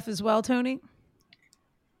this stuff as well, Tony?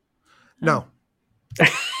 No.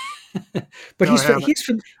 But No,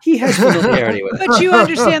 he has familiarity with it. But you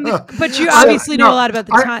understand but you obviously know a lot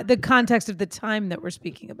about the context of the time that we're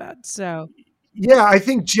speaking about. So yeah, I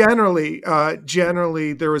think generally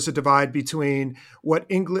there was a divide between what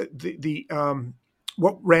English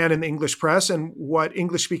what ran in the English press and what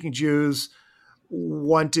English-speaking Jews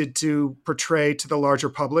wanted to portray to the larger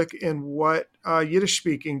public, and what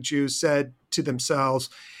Yiddish-speaking Jews said to themselves.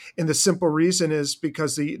 And the simple reason is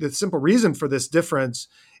because the simple reason for this difference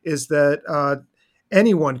is that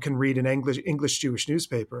anyone can read an English Jewish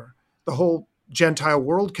newspaper. The whole Gentile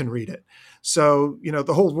world can read it. So,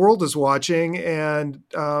 the whole world is watching, and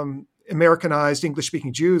Americanized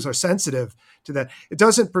English-speaking Jews are sensitive to that. It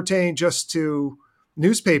doesn't pertain just to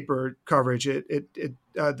newspaper coverage.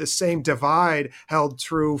 The same divide held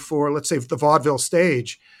true for, let's say, the vaudeville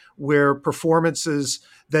stage, where performances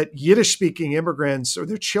that Yiddish-speaking immigrants or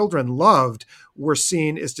their children loved were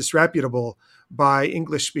seen as disreputable by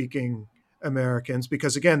English-speaking Americans,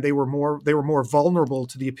 because again, they were more vulnerable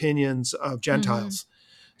to the opinions of Gentiles.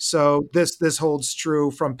 So this holds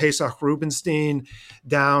true from Pesach Rubinstein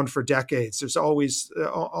down for decades. There's always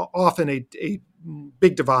often a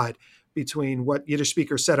big divide between what Yiddish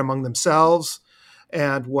speakers said among themselves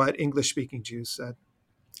and what English-speaking Jews said.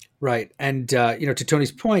 Right, and to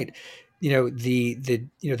Tony's point,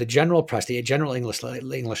 the general press, the general English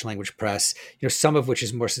language press, some of which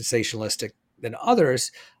is more sensationalistic than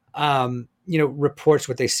others, reports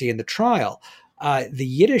what they see in the trial. The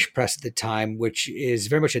Yiddish press at the time, which is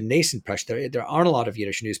very much a nascent press, there aren't a lot of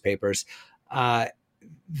Yiddish newspapers.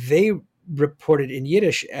 They reported in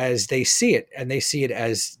Yiddish as they see it, and they see it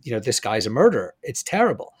as, this guy's a murderer. It's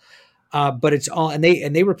terrible. But it's all, and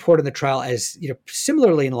they report on the trial as,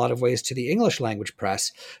 similarly in a lot of ways to the English language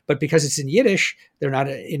press, but because it's in Yiddish, they're not,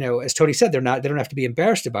 as Tony said, they don't have to be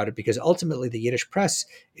embarrassed about it, because ultimately the Yiddish press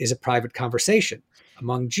is a private conversation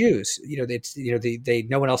among Jews.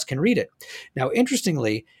 No one else can read it. Now,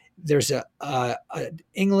 interestingly, there's a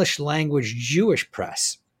English language Jewish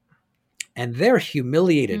press, and they're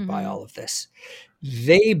humiliated by all of this.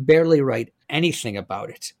 They barely write anything about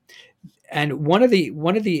it. And one of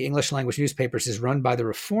the English language newspapers is run by the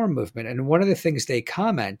Reform movement, and one of the things they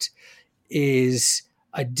comment is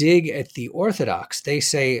a dig at the Orthodox. They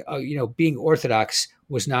say, being Orthodox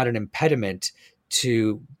was not an impediment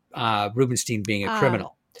to Rubinstein being a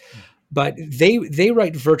criminal, but they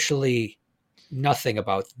write virtually nothing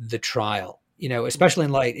about the trial. Especially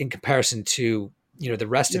in comparison to the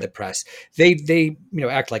rest of the press. They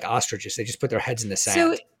act like ostriches. They just put their heads in the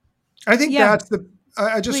sand. So I think that's the.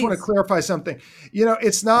 I just want to clarify something.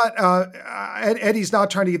 It's not, Eddie's not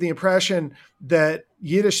trying to give the impression that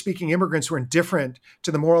Yiddish-speaking immigrants were indifferent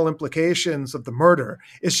to the moral implications of the murder.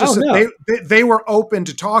 It's just they were open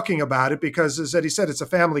to talking about it because, as Eddie said, it's a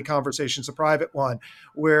family conversation, it's a private one,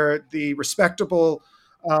 where the respectable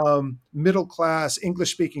middle-class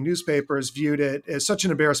English-speaking newspapers viewed it as such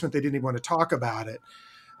an embarrassment they didn't even want to talk about it.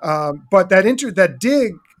 But that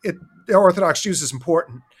dig at the Orthodox Jews is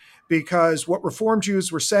important, because what Reform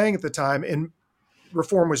Jews were saying at the time, and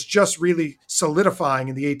Reform was just really solidifying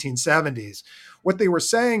in the 1870s, what they were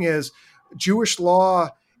saying is Jewish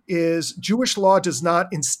law does not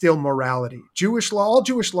instill morality. All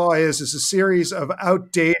Jewish law is a series of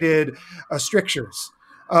outdated strictures,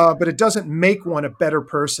 but it doesn't make one a better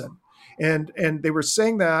person. And they were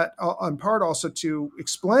saying that on part also to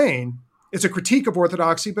explain. It's a critique of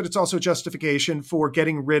orthodoxy, but it's also justification for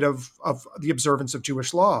getting rid of the observance of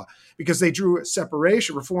Jewish law, because they drew a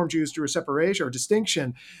separation. Reform Jews drew a separation or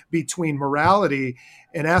distinction between morality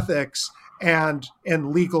and ethics and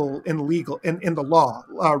legal in the law,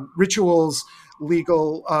 rituals,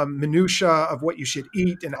 legal minutia of what you should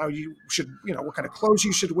eat and how you should, what kind of clothes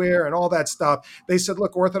you should wear and all that stuff. They said,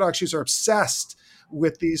 look, Orthodox Jews are obsessed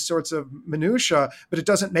with these sorts of minutia, but it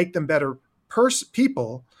doesn't make them better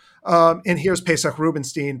people. And here's Pesach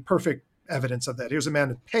Rubinstein, perfect evidence of that. Here's a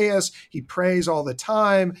man in Payas. He prays all the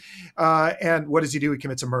time. And what does he do? He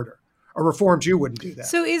commits a murder. A Reform Jew wouldn't do that.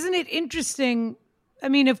 So isn't it interesting? I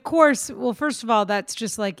mean, of course, well, first of all, that's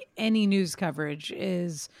just like any news coverage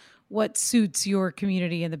is what suits your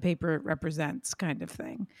community and the paper it represents kind of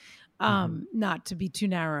thing. Not to be too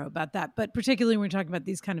narrow about that, but particularly when we're talking about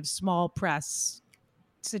these kind of small press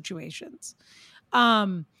situations.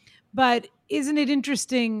 But isn't it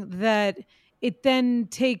interesting that it then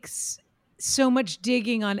takes so much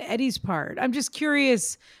digging on Eddie's part? I'm just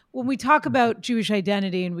curious, when we talk about Jewish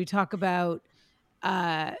identity and we talk about,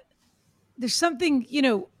 there's something,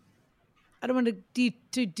 I don't want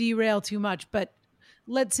to derail too much, but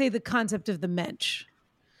let's say the concept of the mensch,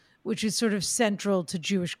 which is sort of central to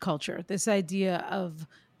Jewish culture, this idea of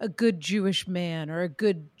a good Jewish man or a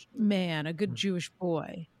good Jewish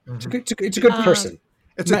boy. It's a good person.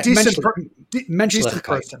 It's a decent decent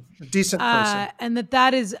person. A decent person. And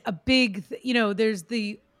that is a big, there's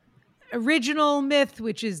the original myth,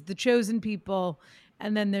 which is the chosen people,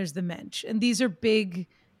 and then there's the Mensch. And these are big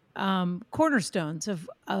cornerstones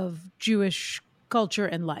of Jewish culture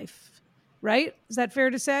and life, right? Is that fair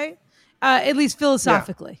to say? At least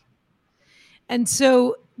philosophically. Yeah. And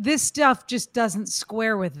so this stuff just doesn't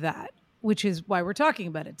square with that, which is why we're talking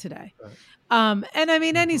about it today. Right. And I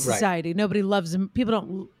mean, any society, nobody loves them. People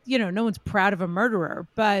don't, no one's proud of a murderer,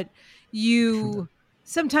 but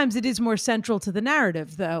sometimes it is more central to the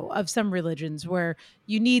narrative, though, of some religions where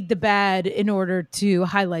you need the bad in order to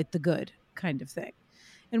highlight the good kind of thing.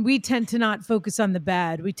 And we tend to not focus on the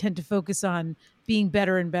bad. We tend to focus on being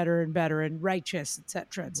better and better and better and righteous, et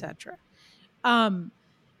cetera, et cetera.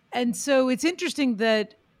 And so it's interesting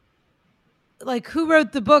that, like, who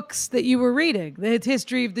wrote the books that you were reading? The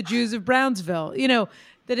History of the Jews of Brownsville,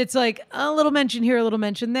 that it's like a little mention here, a little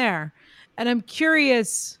mention there. And I'm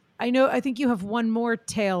curious, I think you have one more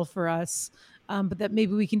tale for us, but that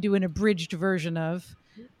maybe we can do an abridged version of.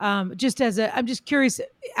 I'm just curious,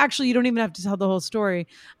 actually, you don't even have to tell the whole story.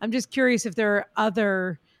 I'm just curious if there are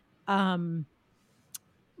other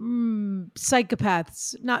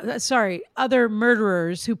other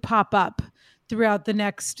murderers who pop up throughout the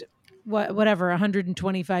next,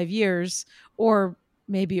 125 years, or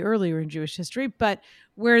maybe earlier in Jewish history, but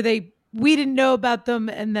where we didn't know about them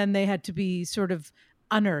and then they had to be sort of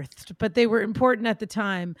unearthed, but they were important at the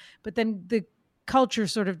time. But then the culture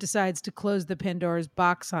sort of decides to close the Pandora's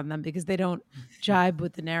box on them because they don't jibe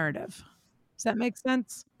with the narrative. Does that make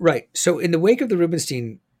sense? Right. So in the wake of the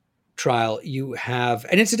Rubenstein trial, you have,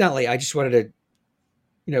 and incidentally, I just wanted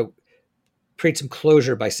to, create some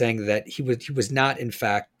closure by saying that he was not, in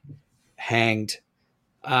fact, hanged.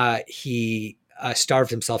 He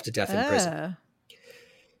starved himself to death in prison,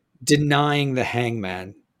 denying the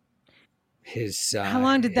hangman his. How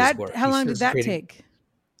long did that take?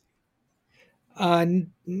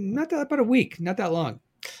 About a week, not that long.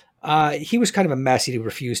 He was kind of a mess. He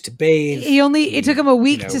refused to bathe. It took him a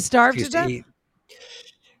week to starve to death.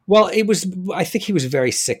 Well, I think he was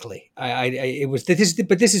very sickly. These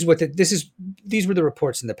were the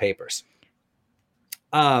reports in the papers.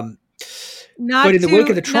 But in the wake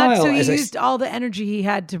of the trial, he used all the energy he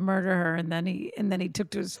had to murder her, and then he took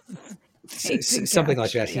to his something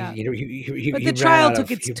like that. Yeah. But the trial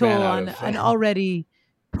took its toll on an already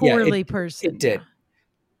poorly person. It did.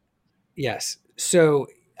 Yes. So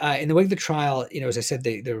in the wake of the trial, as I said,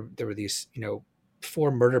 there were these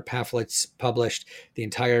 4 murder pamphlets published. The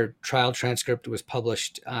entire trial transcript was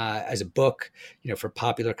published as a book, for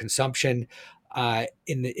popular consumption.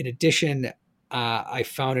 In addition, I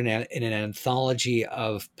found in an anthology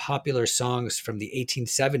of popular songs from the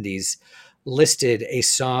 1870s listed a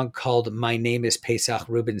song called "My Name is Pesach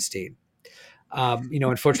Rubenstein."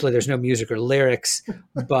 Unfortunately, there's no music or lyrics,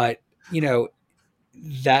 but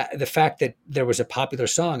that the fact that there was a popular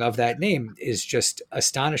song of that name is just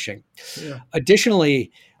astonishing. Yeah.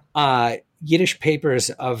 Additionally, Yiddish papers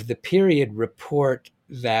of the period report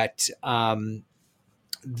that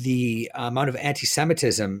the amount of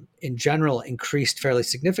anti-Semitism in general increased fairly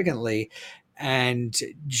significantly, and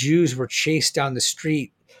Jews were chased down the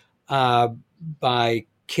street by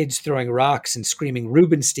kids throwing rocks and screaming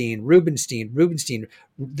 "Rubenstein, Rubenstein, Rubenstein."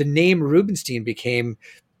 The name Rubenstein became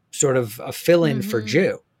sort of a fill-in for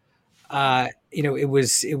Jew. It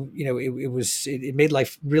made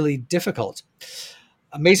life really difficult.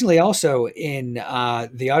 Amazingly, also in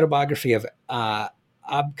the autobiography of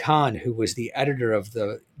Ab Khan, who was the editor of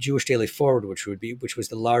the Jewish Daily Forward, which was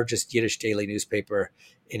the largest Yiddish daily newspaper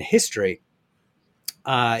in history,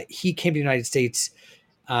 he came to the United States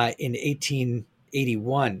in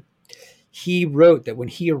 1881. He wrote that when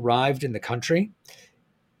he arrived in the country,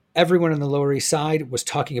 everyone on the Lower East Side was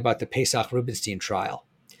talking about the Pesach Rubenstein trial.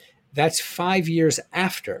 That's 5 years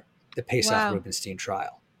after the Pesach Rubenstein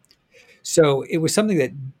trial. So it was something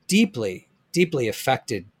that deeply, deeply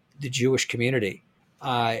affected the Jewish community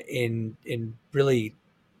in really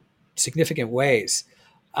significant ways.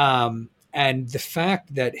 And the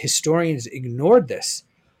fact that historians ignored this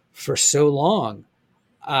for so long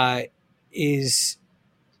is,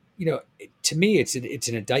 to me, it's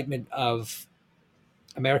an indictment of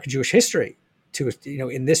American Jewish history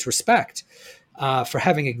in this respect, for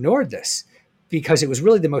having ignored this, because it was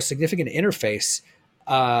really the most significant interface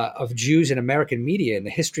of Jews and American media in the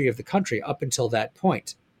history of the country up until that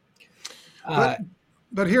point.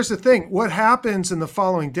 But here's the thing. What happens in the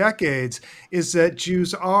following decades is that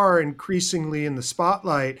Jews are increasingly in the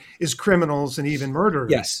spotlight as criminals and even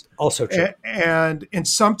murderers. Yes, also true. And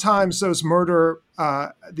sometimes those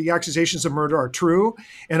the accusations of murder are true,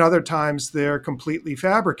 and other times they're completely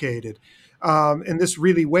fabricated. And this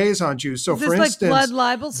really weighs on Jews. So, is this for instance, like blood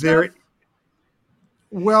libel stuff?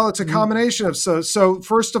 Well, it's a combination of so.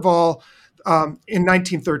 First of all, in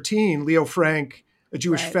 1913, Leo Frank, a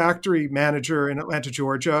Jewish factory manager in Atlanta,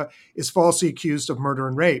 Georgia, is falsely accused of murder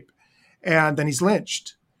and rape, and then he's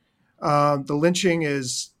lynched. The lynching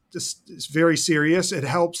is very serious. It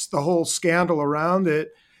helps the whole scandal around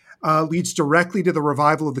it, leads directly to the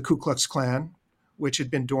revival of the Ku Klux Klan, which had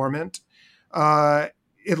been dormant.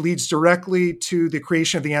 It leads directly to the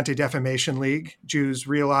creation of the Anti-Defamation League. Jews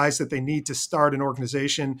realize that they need to start an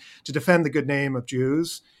organization to defend the good name of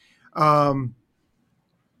Jews. And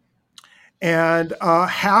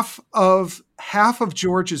half of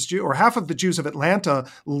Georgia's Jew, or half of the Jews of Atlanta,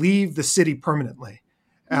 leave the city permanently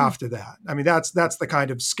after that. I mean, that's the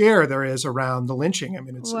kind of scare there is around the lynching. I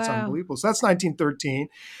mean, it's unbelievable. So that's 1913.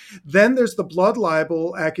 Then there's the blood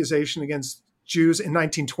libel accusation against Jews in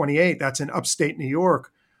 1928. That's in upstate New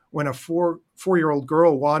York, when a four-year-old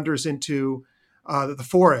girl wanders into the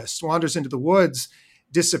forest, wanders into the woods,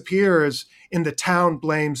 disappears, and the town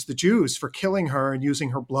blames the Jews for killing her and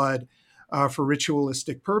using her blood for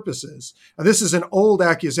ritualistic purposes. Now, this is an old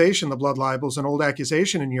accusation. The blood libel is an old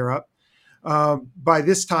accusation in Europe. By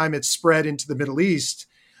this time, it's spread into the Middle East.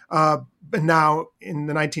 But now, in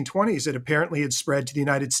the 1920s, it apparently had spread to the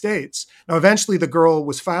United States. Now, eventually, the girl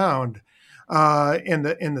was found, and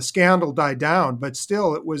the scandal died down. But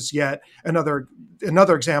still, it was yet another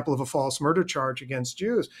example of a false murder charge against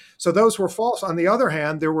Jews. So those were false. On the other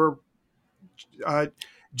hand, there were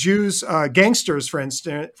Jews, gangsters, for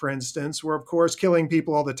instance, were, of course, killing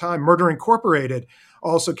people all the time. Murder Incorporated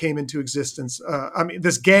also came into existence.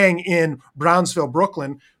 This gang in Brownsville,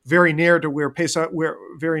 Brooklyn, very near to where Pesach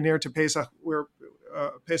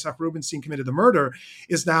Rubenstein committed the murder,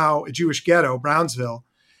 is now a Jewish ghetto, Brownsville,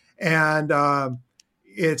 and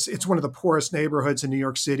it's one of the poorest neighborhoods in New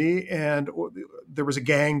York City. And there was a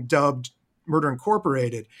gang dubbed Murder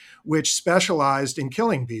Incorporated, which specialized in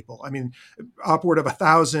killing people. I mean, upward of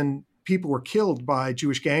 1,000 people were killed by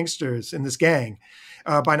Jewish gangsters in this gang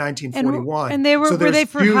by 1941. And they were they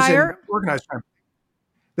for Jews hire? Organized crime.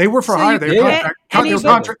 They were for hire. They were Contract killers.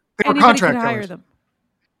 Could hire them.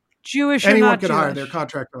 Jewish anyone or not could Jewish. hire their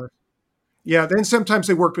contract killers. Yeah, then sometimes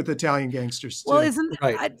they worked with Italian gangsters too. Well, isn't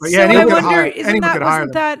Right. so I wonder,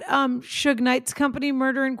 wasn't that Suge Knight's company,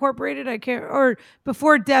 Murder Incorporated? I can't, or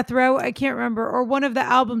before Death Row, I can't remember. Or one of the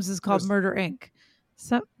albums is called Murder Inc.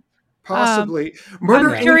 So possibly.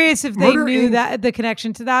 I'm curious if they knew that the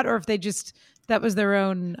connection to that, or if they just that was their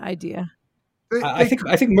own idea. I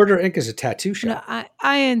think Murder Inc. is a tattoo shop. No,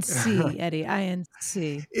 INC, Eddie,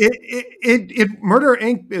 INC. Murder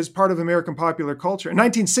Inc. is part of American popular culture. In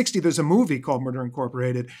 1960, there's a movie called Murder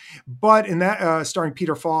Incorporated, but in that starring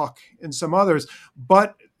Peter Falk and some others.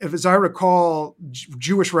 But as I recall,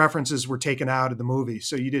 Jewish references were taken out of the movie,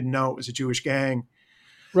 so you didn't know it was a Jewish gang.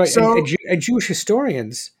 Right, So, and Jewish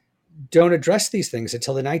historians don't address these things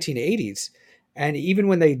until the 1980s, and even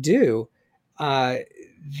when they do,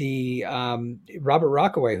 the Robert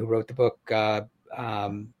Rockaway, who wrote the book, But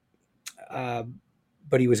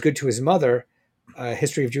He Was Good to His Mother,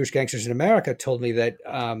 History of Jewish Gangsters in America, told me that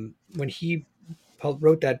when he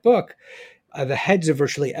wrote that book, the heads of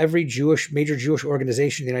virtually every major Jewish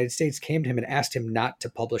organization in the United States came to him and asked him not to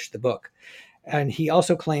publish the book. And he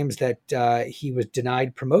also claims that he was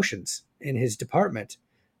denied promotions in his department,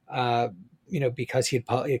 because he had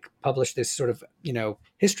published this sort of,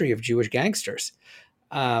 history of Jewish gangsters.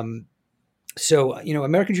 So,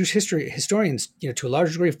 American Jewish historians, to a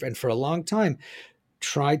large degree and for a long time,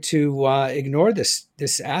 tried to ignore this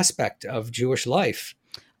aspect of Jewish life.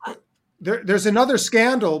 There's another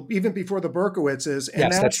scandal even before the Berkowitzes,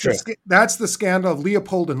 and yes, that's true. That's the scandal of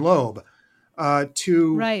Leopold and Loeb,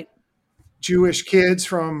 two Right. Jewish kids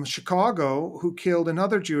from Chicago who killed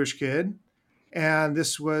another Jewish kid. And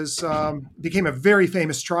this was became a very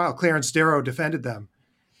famous trial. Clarence Darrow defended them.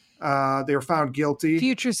 They were found guilty.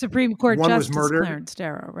 Future Supreme Court One Justice was murdered. Clarence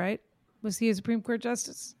Darrow, right? Was he a Supreme Court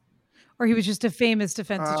justice? Or he was just a famous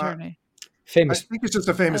defense attorney? I think it's just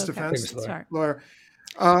a famous defense lawyer.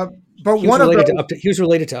 But he was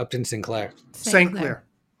related to Upton Sinclair. St. Clair.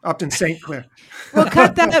 Upton St. Clair. We'll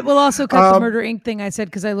cut that. We'll also cut the Murder Inc. thing I said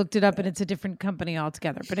because I looked it up and it's a different company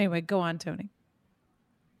altogether. But anyway, go on, Tony.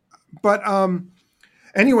 But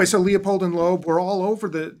Anyway, so Leopold and Loeb were all over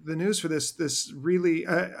the news for this really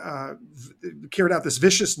carried out this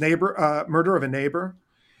vicious murder of a neighbor,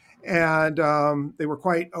 and they were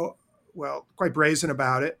quite brazen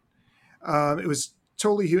about it. It was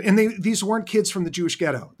totally, and these weren't kids from the Jewish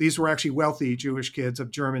ghetto. These were actually wealthy Jewish kids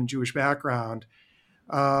of German Jewish background.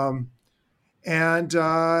 What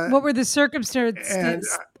were the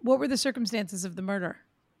circumstances? What were the circumstances of the murder?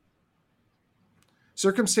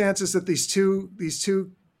 Circumstances that these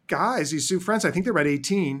two guys, these two friends, I think they're about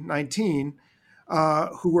 18, 19,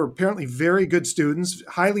 who were apparently very good students,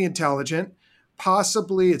 highly intelligent.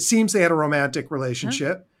 Possibly, it seems they had a romantic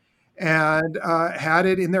relationship, and had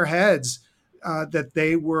it in their heads that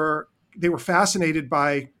they were fascinated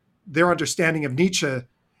by their understanding of Nietzsche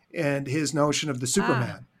and his notion of the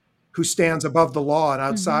Superman, who stands above the law and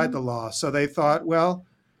outside the law. So they thought, well,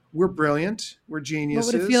 we're brilliant, we're geniuses.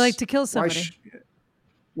 What would it feel like to kill somebody?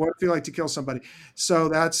 What would it feel like to kill somebody? So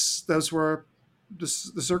those were the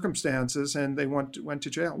circumstances, and they went to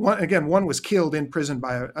jail. One was killed in prison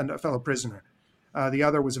by a fellow prisoner. The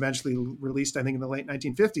other was eventually released, I think, in the late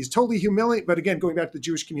 1950s. Totally humiliating, but again, going back to the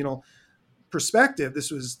Jewish communal perspective,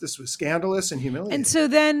 this was scandalous and humiliating. And so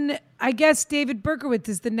then, I guess David Berkowitz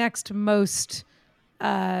is the next most.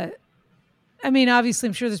 I mean, obviously,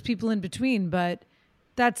 I'm sure there's people in between, but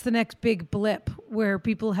that's the next big blip where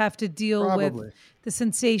people have to deal with the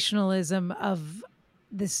sensationalism of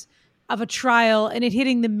a trial and it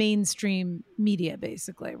hitting the mainstream media,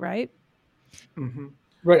 basically, right? Mm-hmm.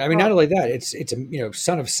 Right. I mean, not only that, it's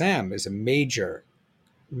Son of Sam is a major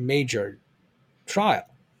trial.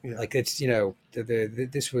 Yeah. Like it's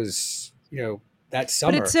this was that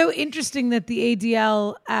summer. But it's so interesting that the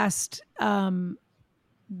ADL asked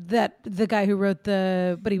that the guy who wrote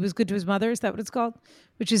But He Was Good to His Mother, is that what it's called?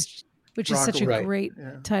 Which is such a great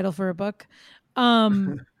title for a book.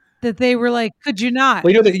 That they were like, could you not?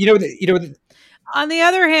 Well, on the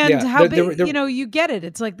other hand, how big, you get it.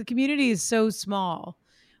 It's like the community is so small.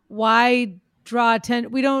 Why draw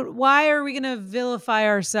attention? Why are we going to vilify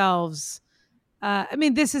ourselves? I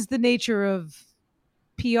mean, this is the nature of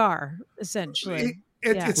PR, essentially.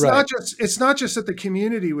 It's not just that the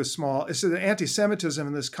community was small. It's that anti-Semitism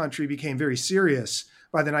in this country became very serious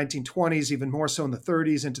by the 1920s, even more so in the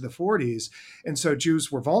 30s into the 40s. And so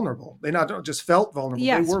Jews were vulnerable. They not just felt vulnerable.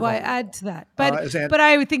 Yes, they were vulnerable. I add to that. But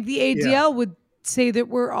I would think the ADL would say that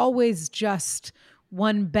we're always just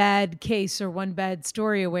one bad case or one bad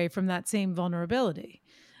story away from that same vulnerability.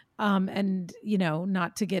 And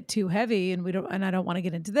not to get too heavy, and I don't want to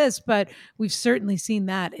get into this, but we've certainly seen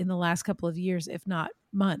that in the last couple of years, if not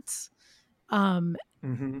months. That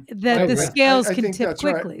the scales can tip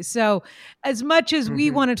quickly. Right. So as much as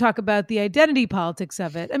we want to talk about the identity politics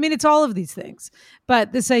of it, I mean, it's all of these things,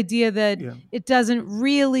 but this idea that it doesn't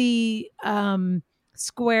really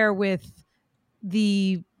square with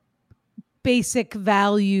the basic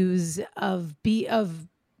values of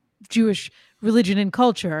Jewish religion and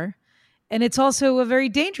culture. And it's also a very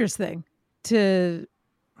dangerous thing to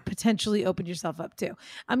potentially open yourself up to.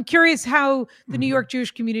 I'm curious how the New York Jewish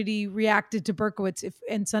community reacted to Berkowitz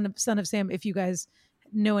and Son of Sam, if you guys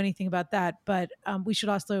know anything about that. But we should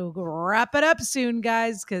also wrap it up soon,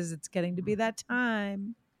 guys, because it's getting to be that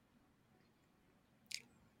time.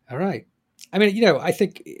 All right. I mean, I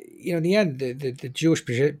think, in the end, the Jewish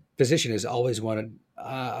position is always one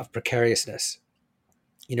of precariousness.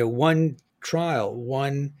 One trial,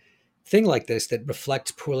 one thing like this that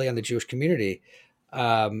reflects poorly on the Jewish community,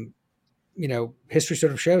 history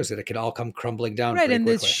sort of shows that it can all come crumbling down. Right. And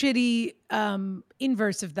quickly. this shitty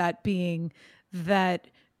inverse of that being that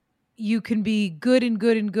you can be good and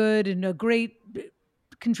a great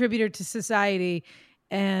contributor to society.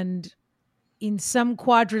 And in some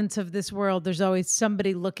quadrants of this world, there's always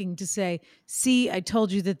somebody looking to say, see, I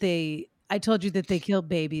told you that they killed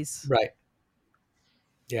babies. Right.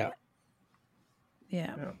 Yeah.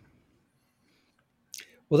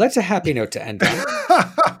 Well, that's a happy note to end on.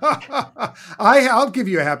 I'll give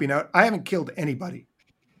you a happy note. I haven't killed anybody.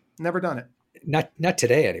 Never done it. Not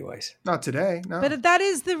today, anyways. Not today. No. But that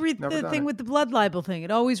is the thing with the blood libel thing.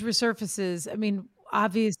 It always resurfaces. I mean,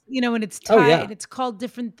 obvious, and it's tied. And it's called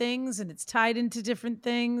different things, and it's tied into different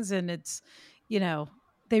things, and it's,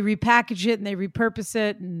 they repackage it and they repurpose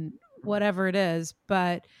it and whatever it is.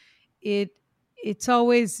 But it's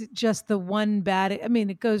always just the one bad. I mean,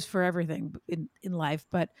 it goes for everything in life,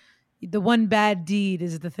 but the one bad deed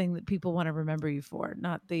is the thing that people want to remember you for,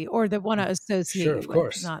 or that want to associate sure, of with,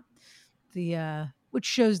 course. Not the which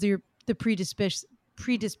shows the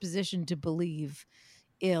predisposition to believe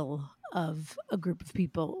ill of a group of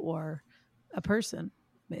people or a person.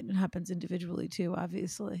 I mean, it happens individually too,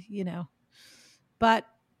 obviously, But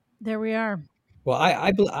there we are. Well,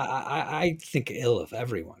 I think ill of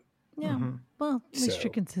everyone. Yeah. Well, at least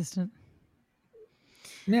you're consistent.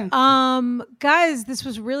 Yeah. Guys, this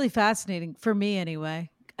was really fascinating for me anyway.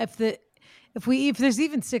 If there's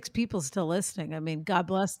even 6 people still listening, I mean, God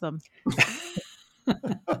bless them.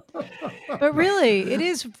 But really, it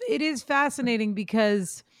is fascinating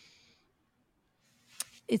because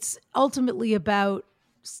it's ultimately about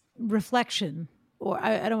reflection, or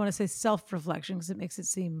I don't want to say self-reflection because it makes it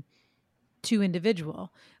seem too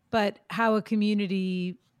individual, but how a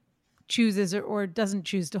community chooses or doesn't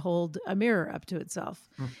choose to hold a mirror up to itself.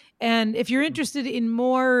 And if you're interested in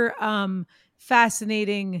more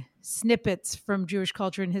fascinating snippets from Jewish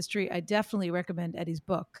culture and history, I definitely recommend Eddie's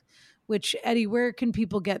book. Which, Eddie, where can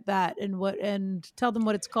people get that, and tell them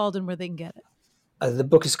what it's called and where they can get it? The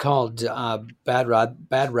book is called Bad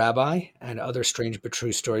Rabbi and Other Strange But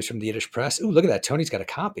True Stories from the Yiddish Press. Ooh, look at that. Tony's got a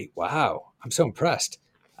copy. Wow. I'm so impressed.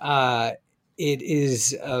 It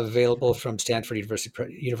is available from Stanford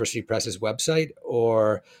University Press's website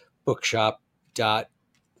or bookshop.org,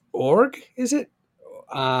 is it?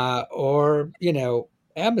 Or,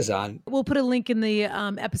 Amazon. We'll put a link in the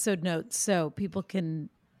episode notes so people can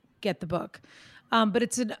get the book. But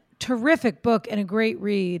it's a terrific book and a great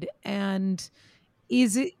read, and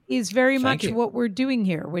is very much what we're doing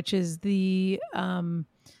here, which is the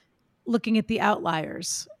looking at the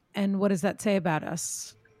outliers. And what does that say about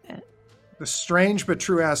us? The strange but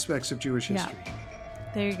true aspects of Jewish history. Yeah.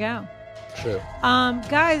 There you go. True.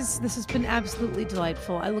 Guys, this has been absolutely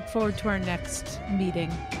delightful. I look forward to our next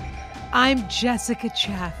meeting. I'm Jessica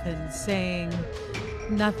Chaffin saying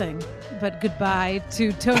nothing but goodbye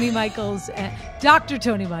to Tony Michaels, and Dr.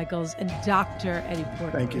 Tony Michaels, and Dr. Eddie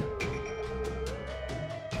Portnoy. Thank you.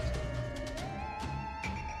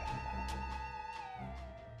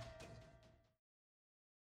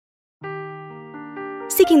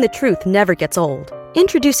 Seeking the truth never gets old.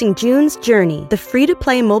 Introducing June's Journey, the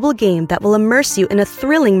free-to-play mobile game that will immerse you in a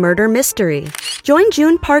thrilling murder mystery. Join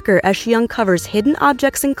June Parker as she uncovers hidden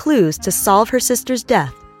objects and clues to solve her sister's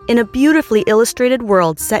death in a beautifully illustrated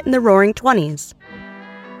world set in the Roaring '20s.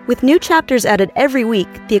 With new chapters added every week,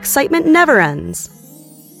 the excitement never ends.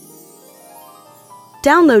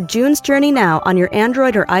 Download June's Journey now on your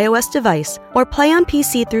Android or iOS device, or play on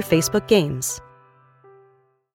PC through Facebook Games.